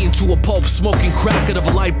get beaten to a pulp, smoking crack out of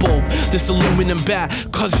a light bulb. This aluminum bat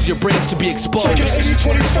causes your brains to be exposed. Taking an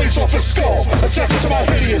 80-20's face off his skull, attaching to my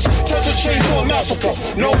hideous Tesla chainsaw massacre,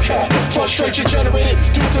 no cap. Frustration generated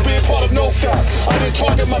due to being part of no fap. I didn't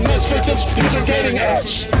target my next victims using dating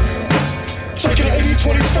apps. Taking an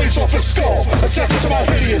 80-20's face off his skull, attaching to my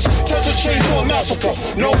hideous Tesla chainsaw massacre,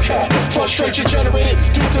 no cap. Frustration generated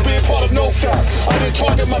due to being part of no fap. I didn't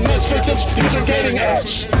target my next victims using dating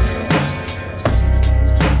apps.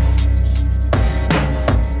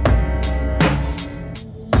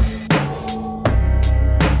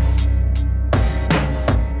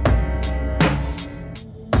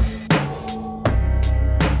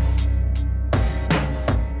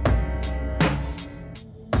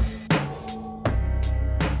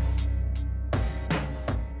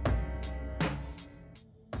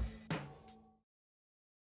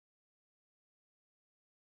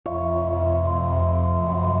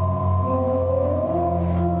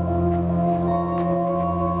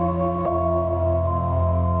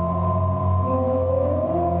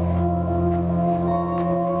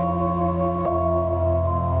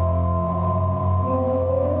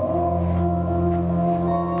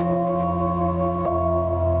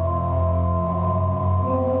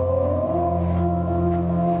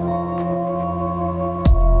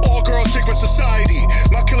 Society,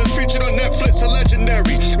 my killers featured on Netflix are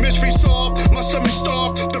legendary. Mystery solved, my stomach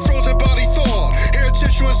starved, the frozen body thawed. Hair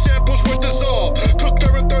tissue and samples were dissolved. Cooked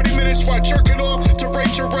during 30 minutes while jerking off to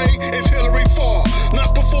Rachel Ray and Hillary fall.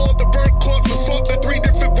 Not before the burnt corpse was fought the 3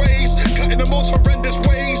 different ways, cut in the most horrendous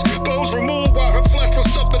ways. Bones removed while her flesh was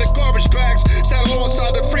stuffed in the garbage bags. Sat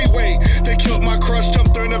alongside the freeway. They killed my crush,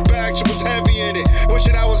 jumped her in the bag. She was heavy in it,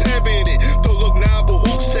 wishing I was heavy in it. Don't look now, but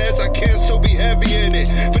who says I can't still be heavy in it?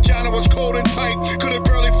 Vagina was cold and tight, could've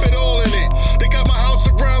barely fit all in it. They got my house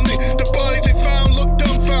surrounded, the bodies they found look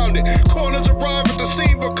dumbfounded. Corners arrived at the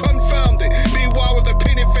scene but confounded. Meanwhile with a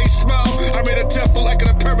painted face smile, I made a death for like an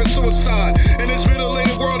apparent suicide. In this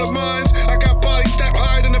mutilated world of mine, I got bodies stacked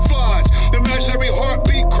higher than the flies. The imaginary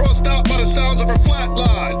heartbeat crossed out by the sounds of her flat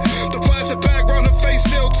line. The plastic background, her face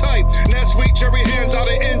sealed tight. Next week, Jerry hands out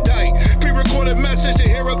an indictment. Pre-recorded message to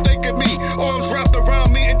hear her think of me. Arms wrapped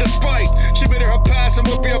around me in despite. She made her pass and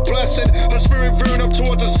would be a blessing. Her spirit veering up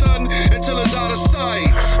towards the sun until it's out of sight.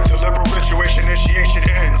 Deliberate rituation initiation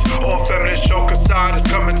ends. All feminist joke aside is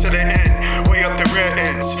coming to the end. Way up the rear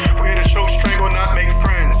ends. We're to choke, strangle, not make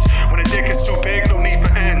friends. When the dick is too big, no need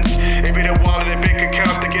for ends. It be the wallet and bank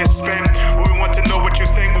account to get spent. We want to know what you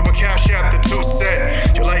think when we cash out the 2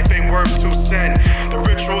 cent. Your life ain't worth 2 cent. The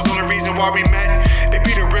ritual's only reason why we met. It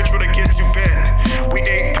be the ritual that gets you bent. We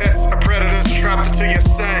ate pests and predators trapped into your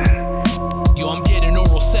sin. Yo, I'm getting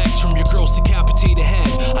oral sex from your girl's decapitated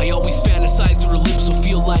head. I always fantasize what her lips will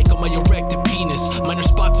feel like on my erected penis. Minor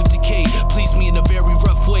spots of decay please me in a very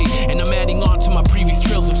rough way, and I'm adding on to my previous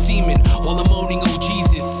trails of semen while I'm moaning, oh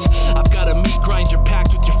Jesus. I've got a meat grinder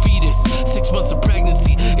packed with your fetus. 6 months of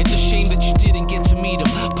pregnancy, it's a shame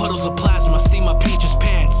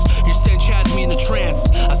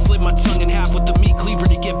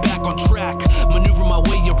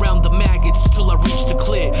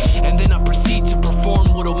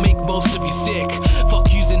sick.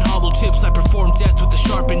 Fuck using hollow tips, I perform death with a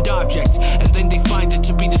sharpened object, and then they find it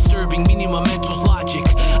to be disturbing, meaning my mental's logic.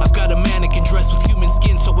 I've got a mannequin dressed with human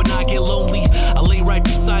skin, so when I get lonely, I lay right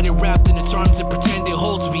beside it, wrapped in its arms and pretend it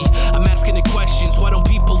holds me. I'm asking it questions, why don't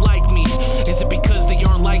people like me? Is it because they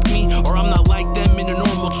aren't like me, or I'm not like them in a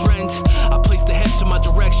normal trend? I place the heads to my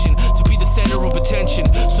direction, to be the center of attention,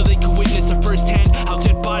 so they could witness at first hand how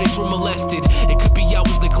dead bodies were molested. It could be I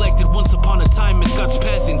was neglected once upon a time as God's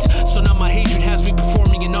peasant, so now my hatred has me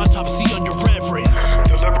performing an autopsy on your reverence.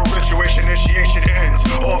 The liberal rituation initiation ends.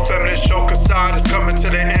 All feminist joke aside is coming to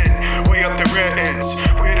the end. Way up the rear ends.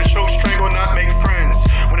 We're to choke, strangle, not make friends.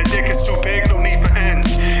 When the dick is too big, no need for ends.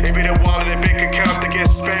 It be the wallet and bank account to get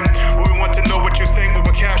spent. We want to know what you think when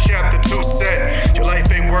we cash out the 2 cent. Your life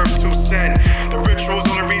ain't worth 2 cent. The ritual's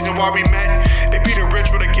on the reason why we met. It be the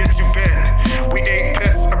ritual that gets you bent. We ate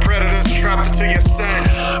pests, a predators trapped into your scent.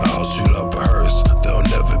 I'll shoot up a hearse. They'll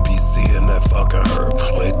never be seeing that fucking herb.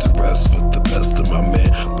 Laid to rest with the best of my men.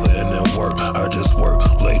 Putting in work, I just work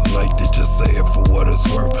late night to just say it for what it's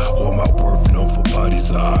worth. All my worth known for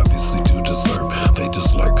bodies I obviously do deserve. They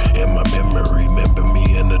just lurk in my memory. Remember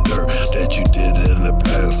me in the dirt that you did in the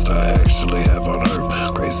past. I actually have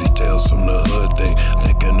unearthed crazy tales from the hood. They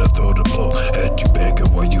thinking to throw the blow at you,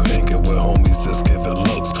 banking while you hanging with homies that's giving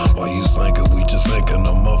looks. While you slanging, we just hanging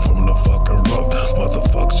them up from the fucking rough.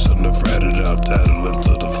 Motherfuckers shouldn't have ratted out, tattling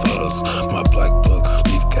to the fuzz. My black book,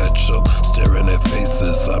 leaf ketchup, staring at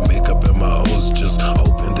faces. I make up in my O's, just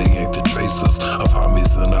hoping they ain't the traces of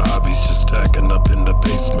homies and the hobbies just stacking up in the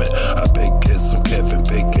basement. I bake kids some Kevin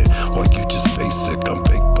Bacon while you just basic. I'm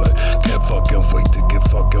baked, but can't fucking wait to get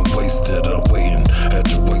fucking wasted. I'm waiting at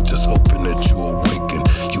the wake, just hoping that you awaken.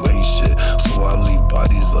 You ain't shit, so I leave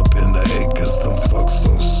bodies up in the acres. Them fucks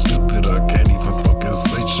so stupid, I can't even fucking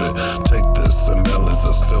say shit. Take this and melons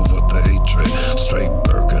that's filled with the hatred. Straight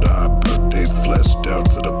burger, I birthday flesh down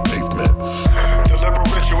to the pavement. The liberal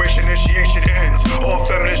rituation initiation ends. All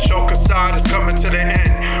feminist joke aside is coming to the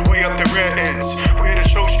end. Way up the rear ends. We're to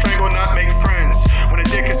choke, strangle, not make friends. When the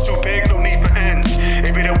dick is too big, no need for ends.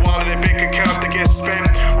 It be the wallet and bank account to get spent.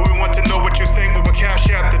 We want to know what you think when we cash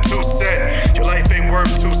out the 2 cent. Your life ain't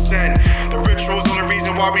worth 2 cent. The ritual's on the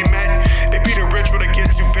reason why we met. It be the ritual that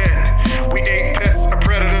gets you bent. We ate pests, a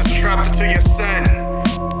predators trapped into your scent.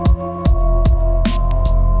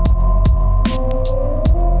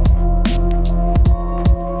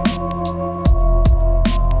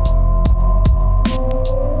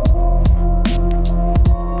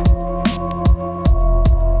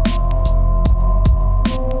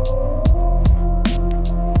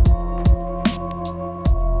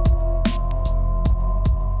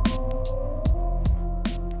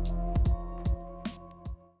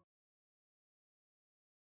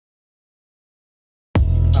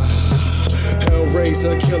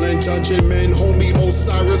 HellRazor, killing dungeon men, homie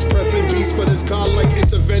Osiris, prepping beats for this godlike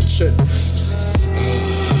intervention.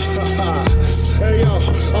 Hey yo,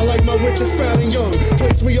 I like my witches fat and young.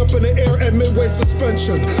 Place me up in the air at midway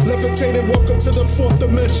suspension. Levitating, welcome to the 4th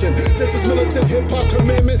dimension. This is militant hip-hop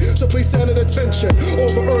commandment, so please stand at attention.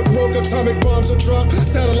 Over Earth, rogue atomic bombs are dropped.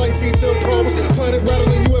 Satellites, detail probes, planet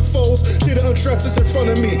rattling UFOs. Cheetah untresses in front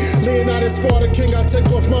of me. Leonidas, Sparta King, I take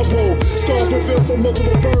off my robe. Scars revealed from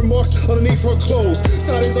multiple burn marks underneath her clothes.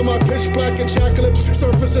 Sightings of my pitch black ejaculate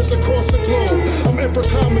surfaces across the globe. I'm Emperor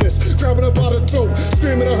Commodus, grabbing her by the throat,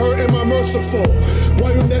 screaming at her, am I merciful?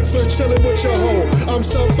 Why you Netflix chilling with your hoe? I'm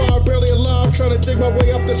self-fired, barely alive, trying to dig my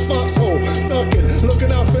way up this foxhole. Ducking, looking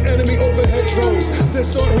out for enemy overhead drones. This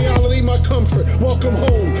dark reality, my comfort. Welcome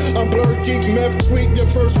home. I'm blurred, geek, meth, tweak. Your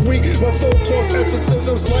first week, my folk cause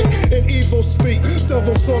exorcisms like an evil speak.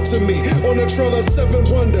 Devil talk to me on the trail of 7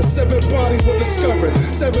 wonders. 7 bodies were discovered.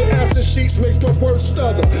 7 acid sheets makes my words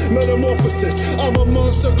stutter. Metamorphosis. I'm a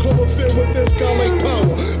monster, Cloverfield with this godlike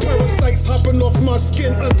power. Parasites hopping off my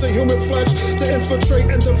skin unto human flesh to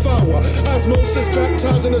infiltrate and devour. Osmosis,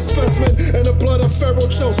 baptizing a specimen in the blood of Pharaoh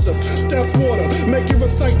Joseph. Death water, make you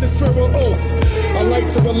recite this Pharaoh oath. I like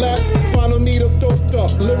to relax, final need of doped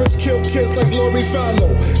up. Lyrics kill kids like Lori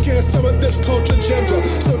Vallow. Can't stomach this culture gender,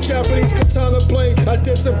 so Japanese katana blade, I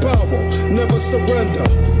disembowel, never surrender.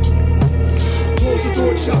 Close the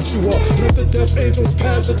door, Joshua. Let the death angels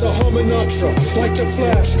pass into Harmonatra. Like the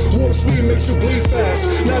Flash, warp speed makes you bleed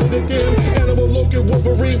fast. Now to the damn animal Logan,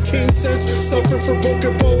 Wolverine, King sense. Suffering from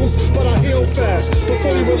broken bones, but I heal fast. Before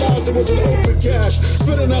you realize it was an open gash.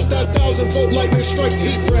 Spitting out that 1,000-volt lightning strike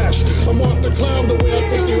heat rash. I'm off the clown the way I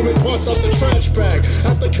take the human punch toss out the trash bag.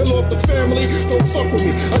 After kill off the family, don't fuck with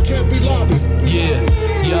me, I can't be lobbied. Yeah,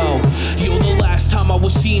 yo, the last time I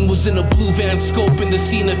was seen was in a blue van scope in the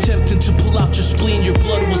scene, attempting to pull out your spleen. Your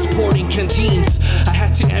blood was poured in canteens. I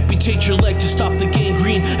had to amputate your leg to stop the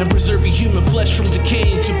gangrene and preserve your human flesh from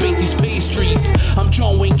decaying to bake these pastries. I'm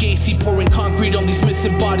John Wayne Gacy pouring concrete on these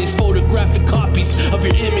missing bodies, photographic copies of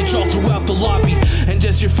your image all throughout the lobby. And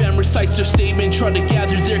as your fan recites their statement, try to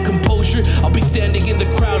gather their composure, I'll be standing in the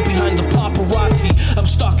crowd behind the paparazzi. I'm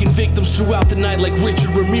stalking victims throughout the night like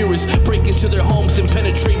Richard Ramirez, break into their homes and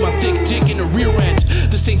penetrate my thick dick in the rear end.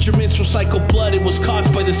 This ain't your menstrual cycle blood, it was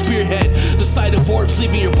caused by the spearhead. The sight of orbs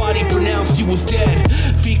leaving your body pronounced you was dead.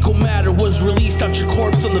 Fecal matter was released out your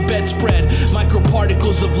corpse on the bedspread.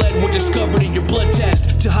 Microparticles of lead were discovered in your blood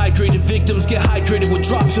test. Dehydrated victims get hydrated with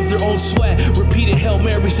drops of their own sweat. Repeated Hail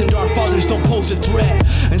Marys and Our Fathers don't pose a threat.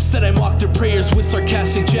 Instead I mock their prayers with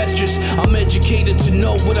sarcastic gestures. I'm educated to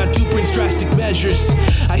know what I do brings drastic measures.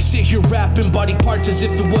 I sit here rapping body parts as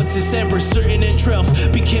if it was December. Certain entrails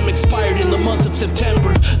became expired in the month of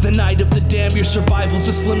September. The night of the damn, your survival's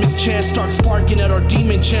the slimmest chance. Start sparking at our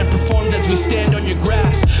demon chant performed as we stand on your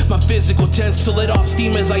grass. My physical tends to let off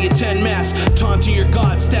steam as I attend mass. Taunting your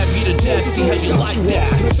god, stab you to death. See how you like that.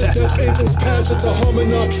 Let the death angels pass into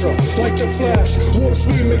Harmonoptra like the Flash. Warp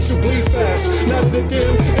speed makes you bleed fast. Now that the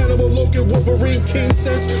damn animal Logan Wolverine King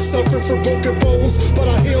sense, suffering from broken bones, but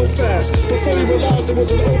I heal fast. Before you realize it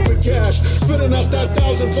was an open gash, spitting out that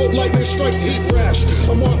 1,000-volt lightning strike heat rash.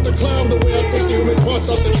 I'm off the clown the way I take the human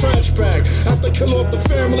parts out the trash bag. After kill off the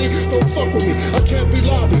family, don't fuck with me, I can't be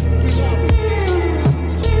lobbied.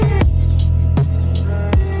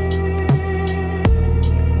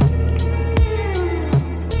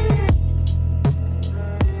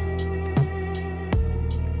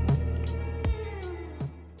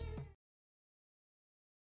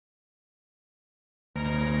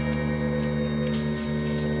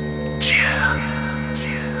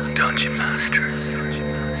 Dungeon Masters.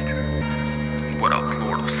 What up,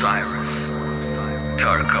 Lord Osiris?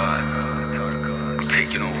 Tarkad.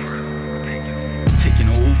 Taking over. Taking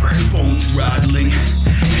over. Bones rattling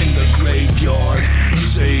in the graveyard.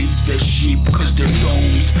 Save the sheep cause their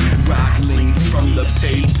domes rattling from the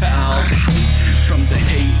PayPal. From the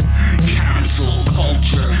hate. Cancel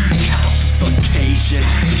culture. Calcification.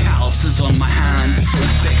 Calluses on my hands. So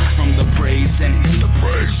thick from the brazen.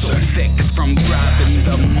 So thick from grabbing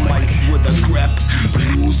the mic with a grip.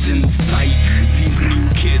 Losing sight. These new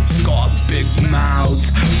kids got big mouths,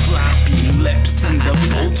 flappy lips, and the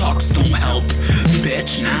Botox don't help.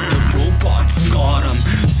 Bitch, the robots got them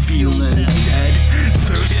feeling dead.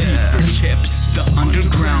 Thirsty for chips. The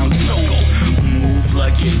underground don't move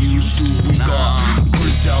like it used to. We got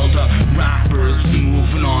Griselda rappers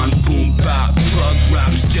moving on. Boom bap, drug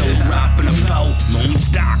rap, still rapping about lone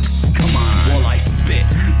stacks. Come on, while I spit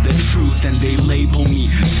the truth and they label me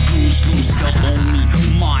screws loose. They'll owe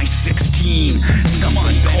me my 16.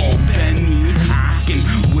 Somebody call Benny, ask him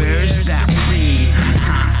where's that cream.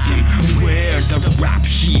 Ask him where's the rap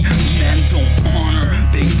sheet. Men don't honor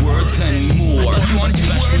they words anymore.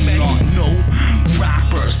 Especially not no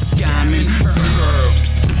rappers scamming for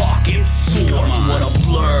herbs. Pockets sore, what a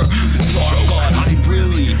blur. Dark God, I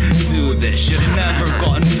really do this. Should've never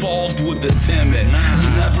got involved with the timid.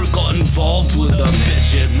 Never got involved with the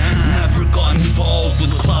bitches. Never got involved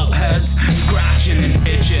with clout heads scratching and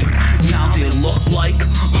itching. Now they look like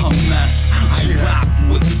a mess. I rap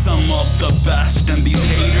with some of the best, and these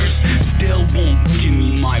haters still won't give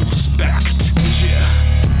me my respect. Yeah.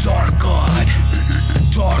 Dark God.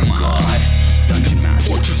 Dark God. Dungeon Master.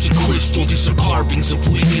 Portraits in crystal, these are carvings of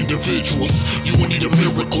weak individuals. You will need a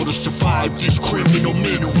miracle to survive these criminal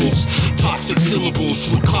minerals. Toxic syllables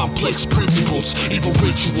with complex principles. Evil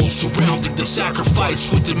rituals surrounding the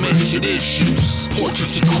sacrifice with demented issues.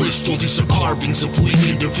 Portraits in crystal, these are carvings of weak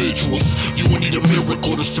individuals. You will need a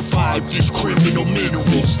miracle to survive these criminal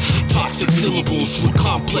minerals. Toxic syllables with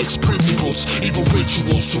complex principles. Evil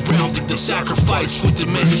rituals surrounding the sacrifice with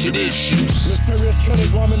demented issues. Mysterious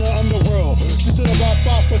killers roaming the underworld. She stood about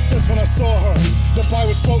 5 foot 6 when I saw her. The body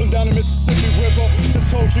was floating down the Mississippi River.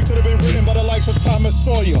 This poetry could have been written by the likes of Thomas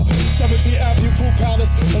Sawyer. 17th Avenue, Coup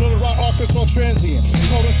Palace, in Little Rock, Arkansas, transient.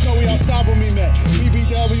 Cold and snowy outside when we met.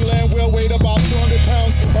 BBW land will weighed about 200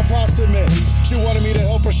 pounds approximate. She wanted me to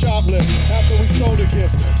help her shoplift after we stole the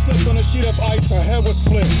gifts. Slipped on a sheet of ice, her head was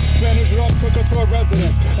split. Bandaged her up, took her to a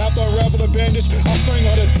residence. After I unraveled the bandage, I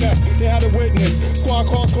strangled her to death. They had a witness. Squad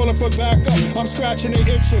calls calling for backup. I'm scratching, they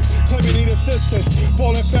itching, claiming need assistance.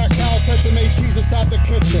 Ballin' fat cows had to make Jesus out the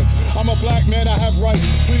kitchen. I'm a black man, I have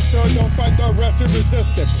rights. Please, sir, don't fight the arrested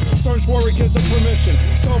resistant. Search warrant gives us permission.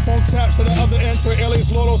 Cell phone taps to the other end to an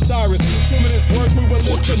alien's Lord Osiris. 2 minutes worth, we were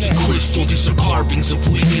listening. Crystal, these are carvings of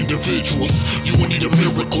weak individuals. You will need a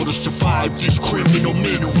miracle to survive these criminal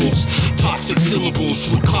minerals. Toxic syllables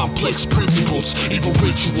with complex principles. Evil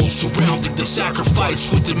rituals surrounding the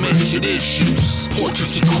sacrifice with demented issues.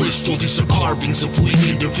 Portraits in crystal, these are carvings of weak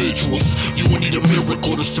individuals. You will need a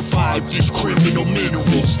miracle to survive these criminal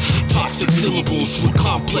minerals. Toxic syllables with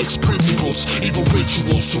complex principles. Evil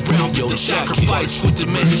rituals surrounding the sacrifice with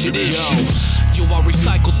demented issues. Yo, I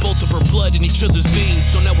recycled both of our blood in each other's veins,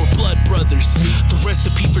 so now we're blood brothers. The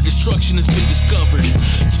recipe for destruction has been discovered.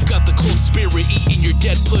 You've got the cold spirit eating your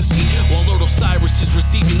dead pussy, while Lord Osiris is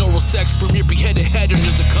receiving oral sex from your beheaded head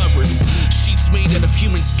under the covers. Sheets made out of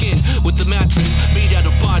human skin, with the mattress made out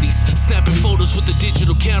of bodies. Snapping photos with the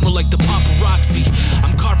digital camera like the paparazzi.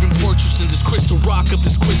 I'm carving portraits in this crystal rock of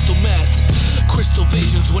this crystal meth. Crystal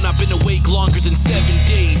visions when I've been awake longer than 7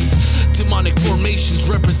 days. Demonic formations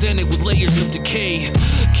represented with layers of decay.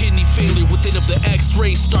 Kidney failure within of the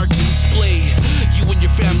x-rays start to display. You and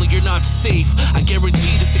your family are not safe. I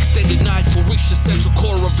guarantee this extended knife will reach the central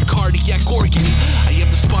core of the cardiac organ. I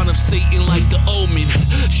am the spawn of Satan like the omen,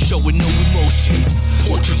 showing no emotions.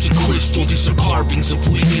 Portraits in crystal, these are carvings of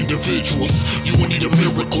weak individuals. You will need a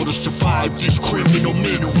miracle to survive these criminal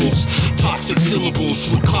minerals. Toxic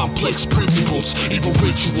syllables with complex principles. Evil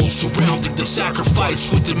rituals surrounding the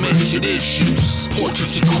sacrifice with demented issues.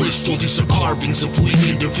 Portraits in crystal, these are carvings of weak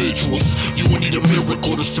individuals. You will need a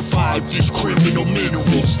miracle to survive these criminal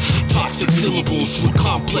minerals. Toxic syllables with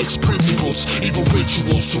complex principles. Evil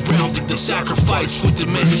rituals surrounding the sacrifice with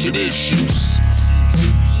demented issues.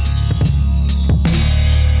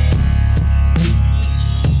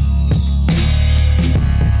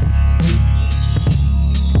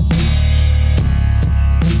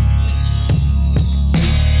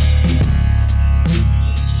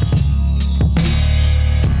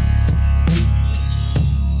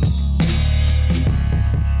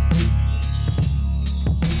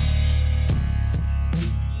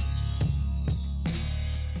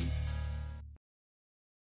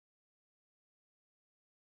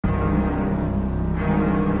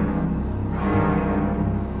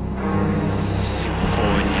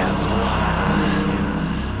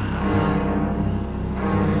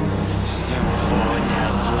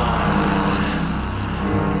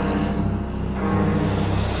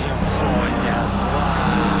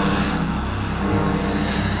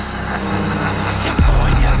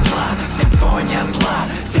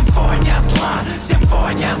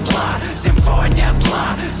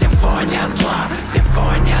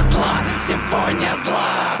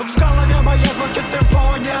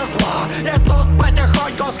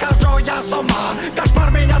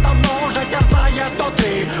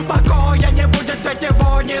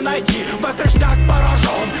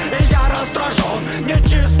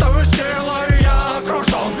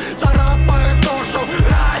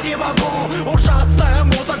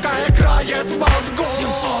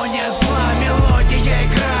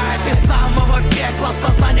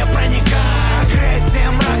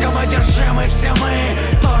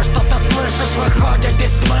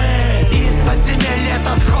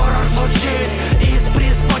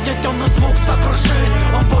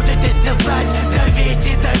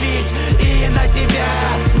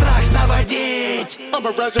 I'm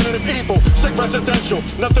a resident of evil, sick residential,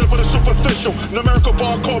 nothing but a superficial. Numerical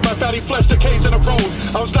barcode, my fatty flesh decays in a rose.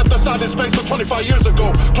 I was left outside in space from 25 years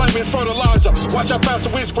ago. Plant me as fertilizer, watch how fast the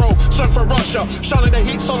weeds grow. Sun from Russia, shining the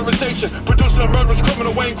heat solarization, producing a murderous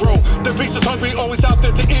criminal Wayne grow. The beast is hungry, always out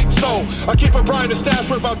there to eat, so I keep a brine and stash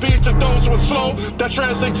where I be to those who are slow. That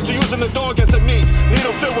translates to using the dog as a meat.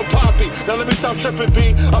 Needle filled with poppy, now let me stop tripping,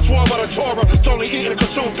 B. I swore by the Torah, to only eat and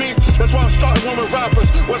consume beef. That's why I'm starting one with rappers,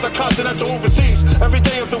 whether continental overseas. Every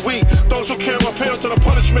day of the week, those who kill appeal to the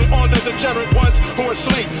punishment on the degenerate ones who are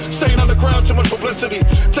asleep. Staying underground, too much publicity.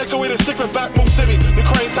 Take away the secret back, Moose City.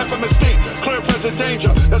 Ukraine type of mystique, clear present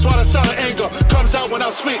danger. That's why the sound of anger comes out when I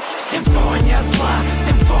speak. Симфония зла,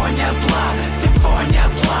 симфония зла, симфония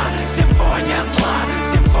зла, симфония зла,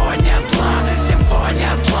 симфония зла,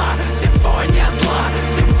 симфония зла, симфония зла, симфония зла,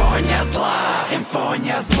 симфония зла,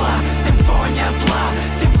 симфония зла, симфония зла,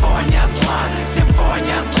 симфония зла,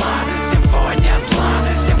 симфония зла,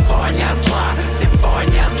 симфония зла,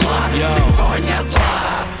 симфония зла, симфония зла.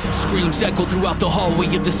 screams echo throughout the hallway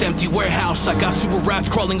of this empty warehouse. I got sewer rats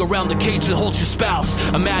crawling around the cage that holds your spouse.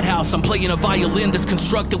 A madhouse, I'm playing a violin that's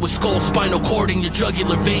constructed with skull, spinal cord in your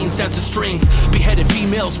jugular veins as the strings. Beheaded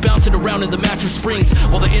females bouncing around in the mattress springs,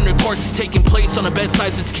 while the intercourse is taking place on a bed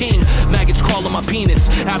size it's king. Maggots crawl on my penis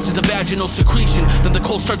after the vaginal secretion. Then the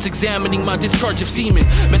cold starts examining my discharge of semen.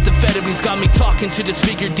 Methamphetamines got me talking to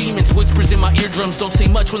disfigured demons. Whispers in my eardrums don't say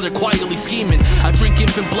much when they're quietly scheming. I drink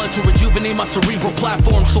infant blood to rejuvenate my cerebral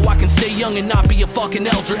platform, so I can stay young and not be a fucking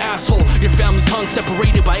elder asshole. Your family's hung,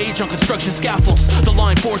 separated by age on construction scaffolds. The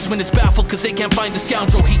law enforcement is baffled cause they can't find the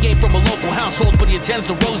scoundrel. He ain't from a local household, but he attends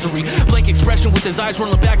the rosary. Blank expression with his eyes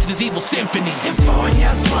rolling back to this evil symphony.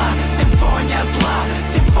 Symphonia zla, symphonia zla,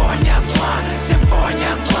 symphonia zla,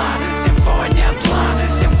 symphonia zla, symphonia zla,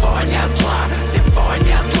 symphonia zla,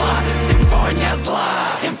 symphonia zla, symphonia zla,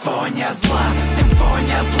 symphonia zla,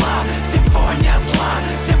 symphonia zla, symphonia zla,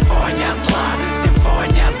 symphonia zla,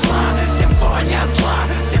 symphonia zla, symphonia zla,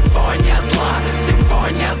 symphonia zla,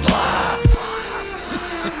 symphonia zla.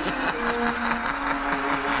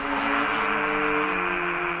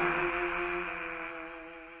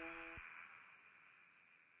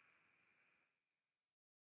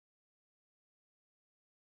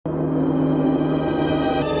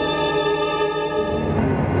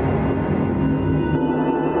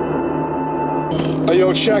 Hey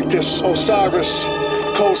yo, check this, Osiris,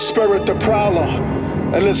 Cold Spirit the Prowler,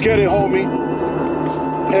 and let's get it, homie.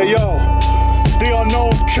 Hey yo, the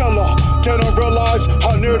unknown killer, they don't realize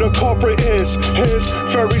how near the culprit is. His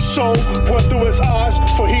very soul went through his eyes,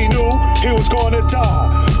 for he knew he was gonna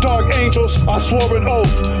die. Dark angels, I swore an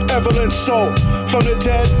oath, Evelyn's soul. From the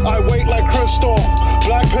dead, I wait like Christoph.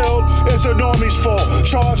 Black pill is a normie's fault.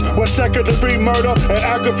 Charged with second-degree murder and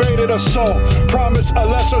aggravated assault. Promise a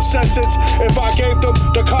lesser sentence if I gave them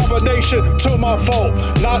the combination to my fault.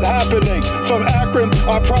 Not happening. From Akron,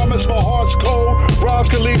 I promise my heart's cold. Rhymes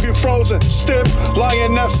can leave you frozen, stiff,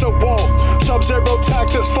 lying next to wall. Sub-zero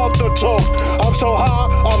tactics, fuck the talk. I'm so high,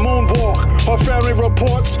 I moonwalk. Her family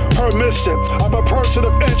reports her missing. I'm a person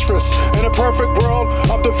of interest. In a perfect world,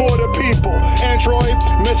 I'm devoid of people. Android,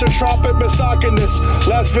 misanthropic, misogynist.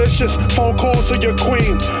 Last vicious phone calls to your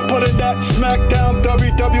queen. Putting that smackdown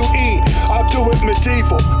WWE. I do it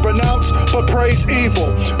medieval. Renounce but praise evil.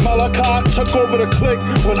 Malachi took over the clique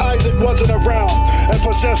when Isaac wasn't around and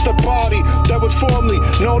possessed a body that was formerly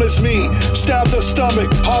known as me. Stabbed the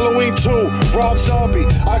stomach. Halloween 2. Rob Zombie.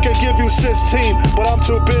 I could give you 16, but I'm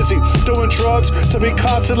too busy doing drugs to be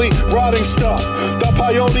constantly rotting stuff. The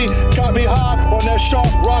peyote got me high on that sharp,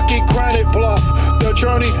 rocky granite bluff. The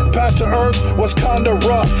journey back to earth was kinda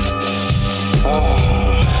rough.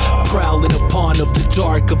 Prowling upon of the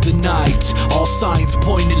dark of the night. All signs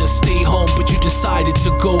pointed to stay home, but you decided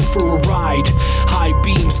to go for a ride. High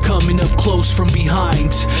beams coming up close from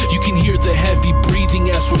behind. You can hear the heavy breathing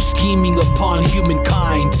as we're scheming upon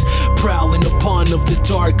humankind. Prowling upon of the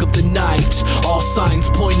dark of the night. All signs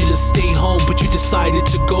pointed to stay home, but you decided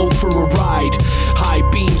to go for a ride. High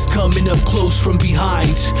beams coming up close from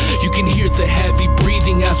behind. You can hear the heavy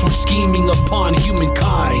breathing as we're scheming upon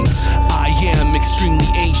humankind. I am extremely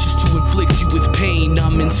anxious to inflict you with pain.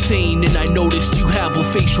 I'm insane and I noticed you have a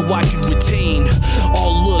facial I can retain.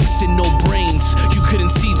 All looks and no brains. You couldn't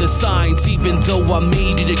see the signs even though I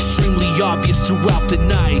made it extremely obvious throughout the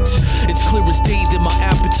night. It's clear as day that my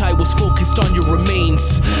appetite was focused on your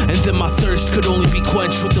remains, and that my thirst could only be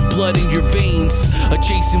quenched with the blood in your veins. A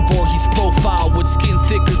Jason Voorhees profile with skin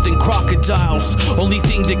thicker than crocodiles. Only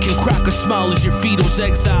thing that can crack a smile is your fetal's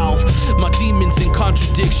exile. My demons in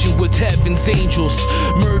contradiction with heaven's angels,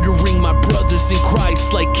 murdering my brothers in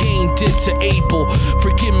Christ like Cain did to Abel.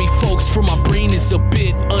 Forgive me folks, for my brain is a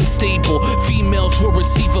bit unstable. Females will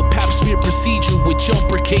receive a pap smear procedure with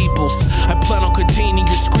jumper cables. I plan on containing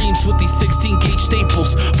your screams with these 16 gauge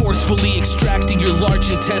staples, forcefully extracting your large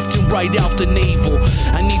intestine right out the navel.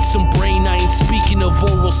 I need some brain, I ain't speaking of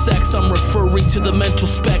oral sex. I'm referring to the mental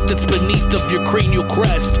speck that's beneath of your cranial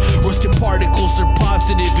crest. Rusted particles are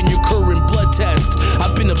positive in your current blood test.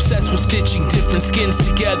 I've been obsessed with stitching different skins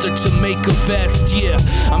together to make a vest. Yeah,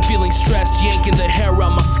 I'm feeling stressed, yanking the hair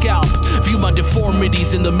out my scalp. View my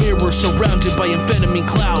deformities in the mirror, surrounded by amphetamine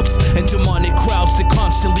clouds and demonic crowds that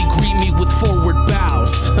constantly greet me with forward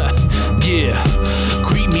bows. Yeah,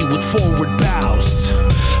 greet me with forward bows.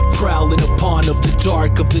 prowling upon of the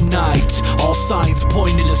dark of the night. All signs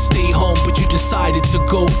pointed to stay home, but you decided to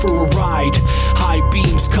go for a ride. High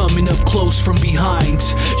beams coming up close from behind.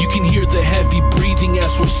 You can hear the heavy breathing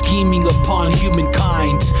as we're scheming upon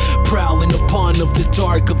humankind. Prowling upon of the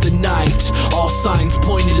dark of the night. All signs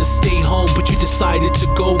pointed to stay home, but you decided to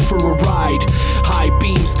go for a ride. High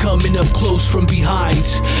beams coming up close from behind.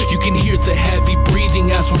 You can hear the heavy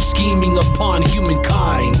breathing as we're scheming upon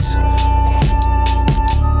humankind.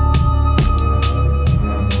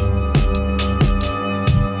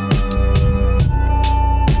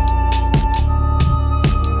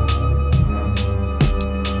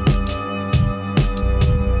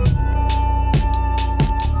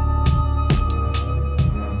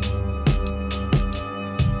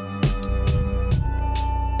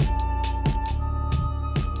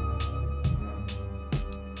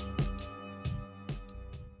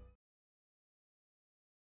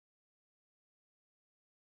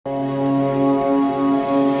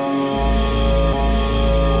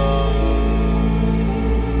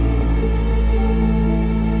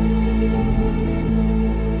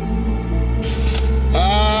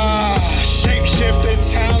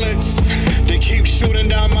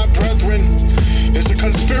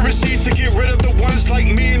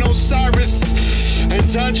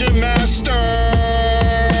 Dungeon masters,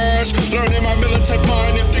 learning my militant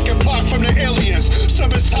mind if they can plot from the aliens.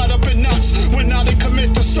 Some is tied up in knots when now they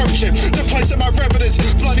commit to searching. The place of my residence,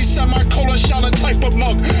 bloody semicolon shouting type of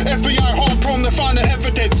mug. FBI hard prone to find the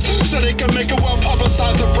evidence so they can make a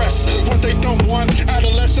well-publicized arrest. What they don't want,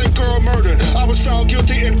 adolescent girl murdered. I was found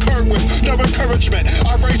guilty and incurred with no encouragement.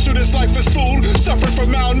 I raised through this life as food, suffering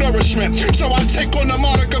from malnourishment. So I take on the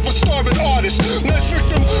moniker of a starving artist. Next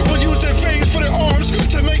victim will use their veins for their arms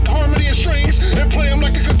to make harmony and strings and play them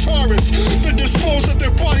like a guitarist. Then dispose of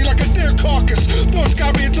their body like a deer carcass. Thoughts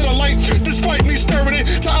got me into the light despite me stirring it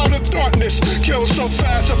to outer darkness. Killed so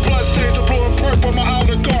fast the blood stains are blue and purple on my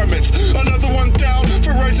outer garments. Another one down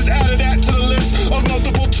for races added that to the list of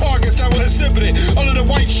multiple targets that were exhibited under the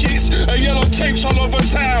white sheets and yellow tapes all over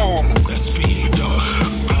town. Let's speed it up.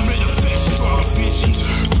 I manifest strong visions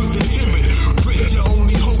to the timid. Bring the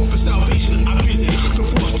only hope for salvation. I visit the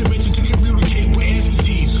fourth dimension to communicate with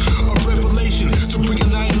entities. A revelation to bring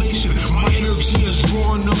annihilation. My energy is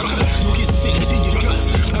drawn up. You get sick to your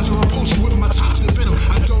guts as I repulse you with my toxic venom.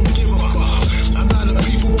 I don't give a fuck. I'm not a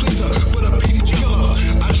people pleaser, but a people killer.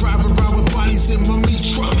 I drive around with bodies in my meat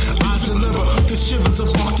truck. I deliver the shivers of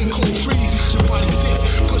Arctic cold freeze. Your body's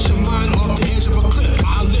stiff, push your mind off the edge of a cliff.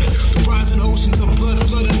 I lift the rising oceans of blood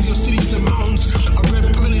flooding your cities and mountains. A red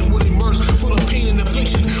planet will immerse, full of pain and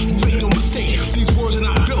affliction. Make no mistake, these words are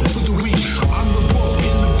not built for the weak. I'm the wolf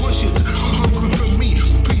in the bushes, hungry for me.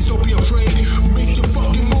 Please don't be afraid, make your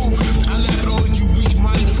fucking move. I laugh at all of you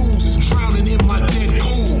weak-minded fools drowning in my dead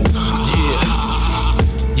pool.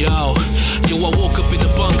 Yo, I woke up in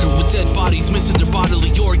a bunker with dead bodies missing their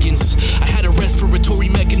bodily organs. I had a respiratory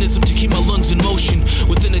mechanism to keep my lungs in motion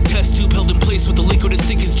within a test tube held in place with a liquid as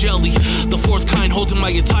thick as jelly. The fourth kind holding my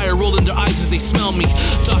attire, rolling their eyes as they smell me.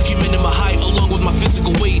 Documenting my height along with my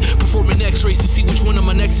physical weight. Performing x-rays to see which one of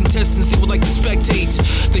my next intestines they would like to spectate.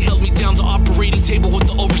 They held me down the operating table with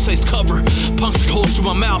the oversized cover. Punctured holes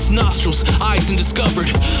through my mouth, nostrils, eyes, and discovered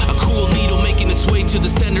a cruel needle making its way to the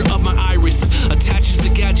center of my iris. Attaches a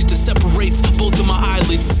gadget that separates both of my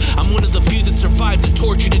eyelids. I'm one of the few that survived the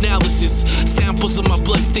tortured analysis. Samples of my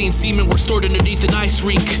blood-stained semen were stored underneath an ice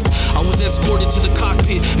rink. I was escorted to the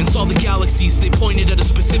cockpit and saw the galaxies. They pointed at a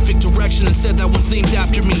specific direction and said that one's named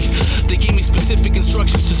after me. They gave me specific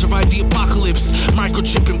instructions to survive the apocalypse.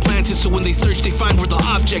 Microchip implanted so when they search they find where the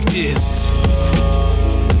object is.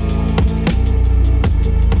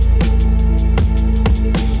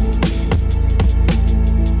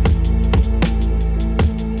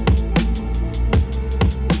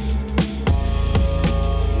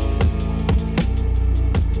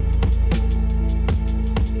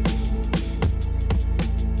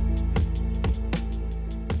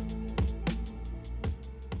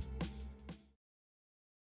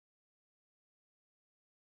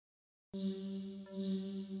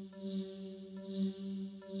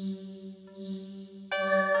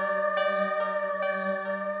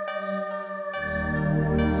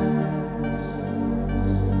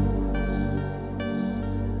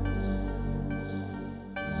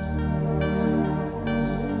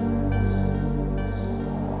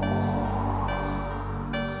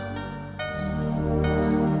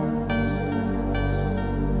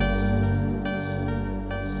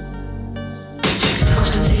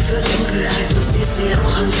 Dunkelheit, du siehst sie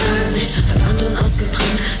auch am Tag nicht. Verbrannt und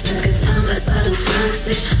ausgebrannt, sind Gitarrenrester, du fragst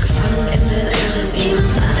dich. Gefangen in den Ähren,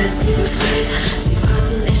 niemand da, der sie befreit. Sie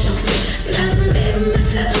warten nicht auf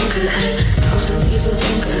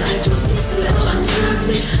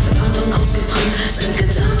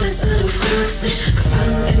fragst dich.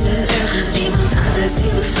 Gefangen in der Irre, niemand hatte sie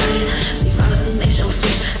befreit. Sie warten nicht auf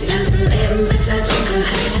mich, sie lernen Leben mit der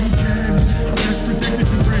Dunkelheit. You can, that's predicted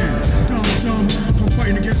you ran. Dumb, come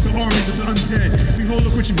fighting against the armies of the undead. Behold,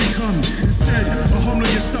 look what you become. Instead, a humble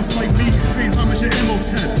yourself like me, paying homage to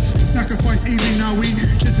Motel. Sacrifice Evie, now we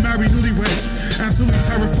just marry newlyweds. Absolutely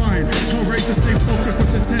terrifying. HellRazors stay focused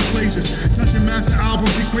with intense lasers. Dungeon Master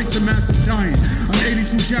albums equate to masters dying. I'm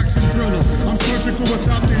 82 Jackson Thriller. I'm surgical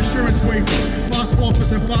without the insurance waiver. Boss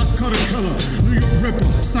office and boss cutter killer. New York Ripper,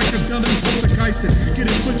 psychedelic poltergeisting.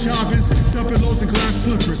 Getting foot jobbins, dumping loads and glass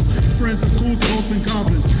slippers. Friends of ghouls, ghosts, and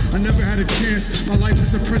goblins. I never had a chance. My life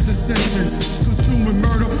is a prison sentence. Consumed with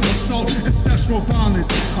murder, assault, and sexual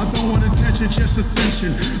violence. I don't want attention, just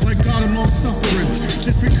ascension. Like God, I'm long suffering.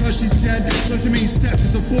 Just because she's dead doesn't mean sex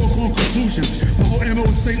is a foregone conclusion. My whole MO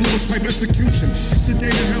is St. Louis type execution.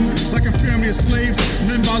 Sedated him like a family of slaves.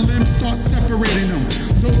 Limb by limb, start separating them.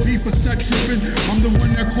 No beef or set tripping. I'm the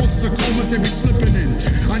one that causes the comas they be slipping in.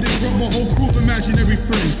 I done broke my whole crew of imaginary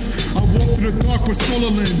friends. I walk through the dark with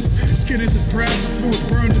solar lens. Skin is as brass as if it was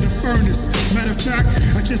burned in the furnace. Matter of fact,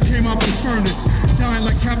 I just came out the furnace. Dying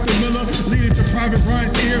like Captain Miller, leading to Private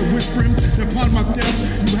Ryan's ear, whispering that upon my death,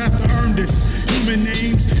 you have to earn this. Human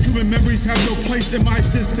names, human memories have no place in my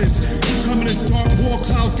existence. You come in this dark war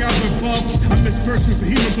clouds gather above. I miss virtues, the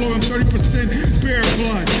hemoglobin 30% bare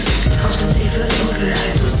blood. Taucht in tiefe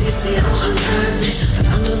Dunkelheit, du siehst sie auch am Tag nicht.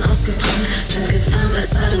 Verbrannt und ausgebrannt, sind getan,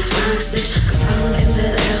 besser du fragst dich. Gefangen in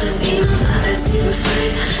der Irre, niemand hat sie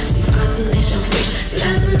befreit. Sie warten nicht auf mich, sie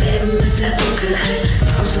lernen Leben mit der Dunkelheit.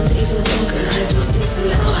 Taucht in tiefe Dunkelheit, du siehst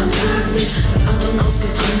sie auch am Tag nicht. Verbrannt und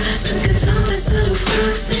ausgebrannt, sind getan, besser du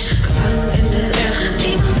fragst dich. Gefangen in der Irre,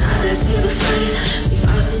 niemand hat sie befreit. Sie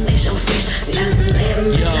warten nicht auf mich, sie lernen Leben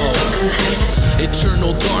mit der Dunkelheit.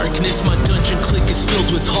 Eternal darkness, my dungeon clique is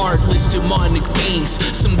filled with heartless demonic beings.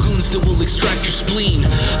 Some goons that will extract your spleen.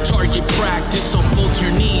 Target practice on both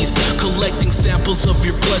your knees. Collecting samples of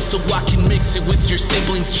your blood so I can mix it with your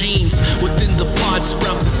siblings' genes. Within the pod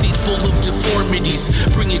sprouts a seed full of deformities.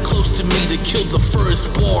 Bring it close to me to kill the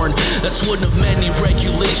firstborn. That's one of many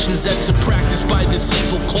regulations that's a practice by this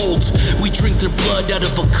evil cult. We drink their blood out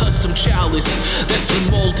of a custom chalice that's been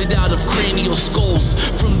molded out of cranial skulls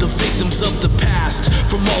from the victims of the past.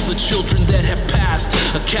 From all the children that have passed,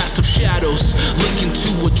 a cast of shadows looking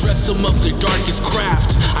to address some of their darkest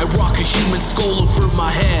craft. I rock a human skull over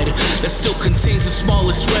my head that still contains the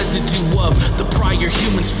smallest residue of the prior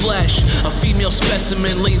human's flesh. A female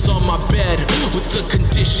specimen lays on my bed with the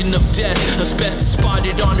condition of death, asbestos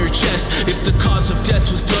spotted on her chest. If the cause of death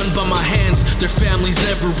was done by my hands, their families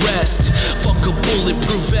never rest. Fuck a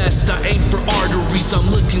bulletproof vest, I aim for arteries. I'm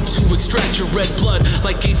looking to extract your red blood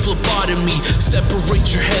like a phlebotomy.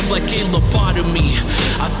 Separate your head like a lobotomy.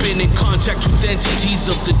 I've been in contact with entities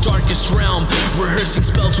of the darkest realm, rehearsing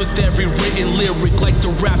spells with every written lyric like the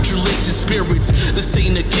rapture lifted spirits. This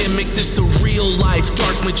ain't a gimmick, this the real life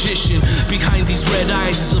dark magician. Behind these red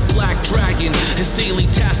eyes is a black dragon. His daily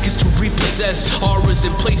task is to repossess auras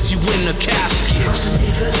and place you in a casket. Taucht in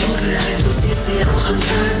tiefe Dunkelheit, du siehst sie auch am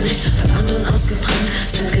Tag nicht. Verbrannt und ausgebrannt,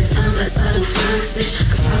 sind getan, besser du fragst dich.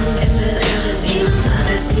 Gefangen in der Irre, niemand hat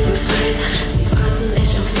sie befreit. Sie warten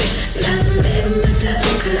nicht auf mich, sie lernen Leben mit der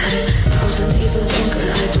Dunkelheit. Taucht in tiefe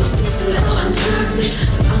Dunkelheit, du siehst sie auch am Tag nicht.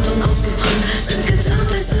 Verbrannt und ausgebrannt, sind getan,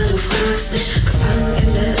 besser du fragst dich. Gefangen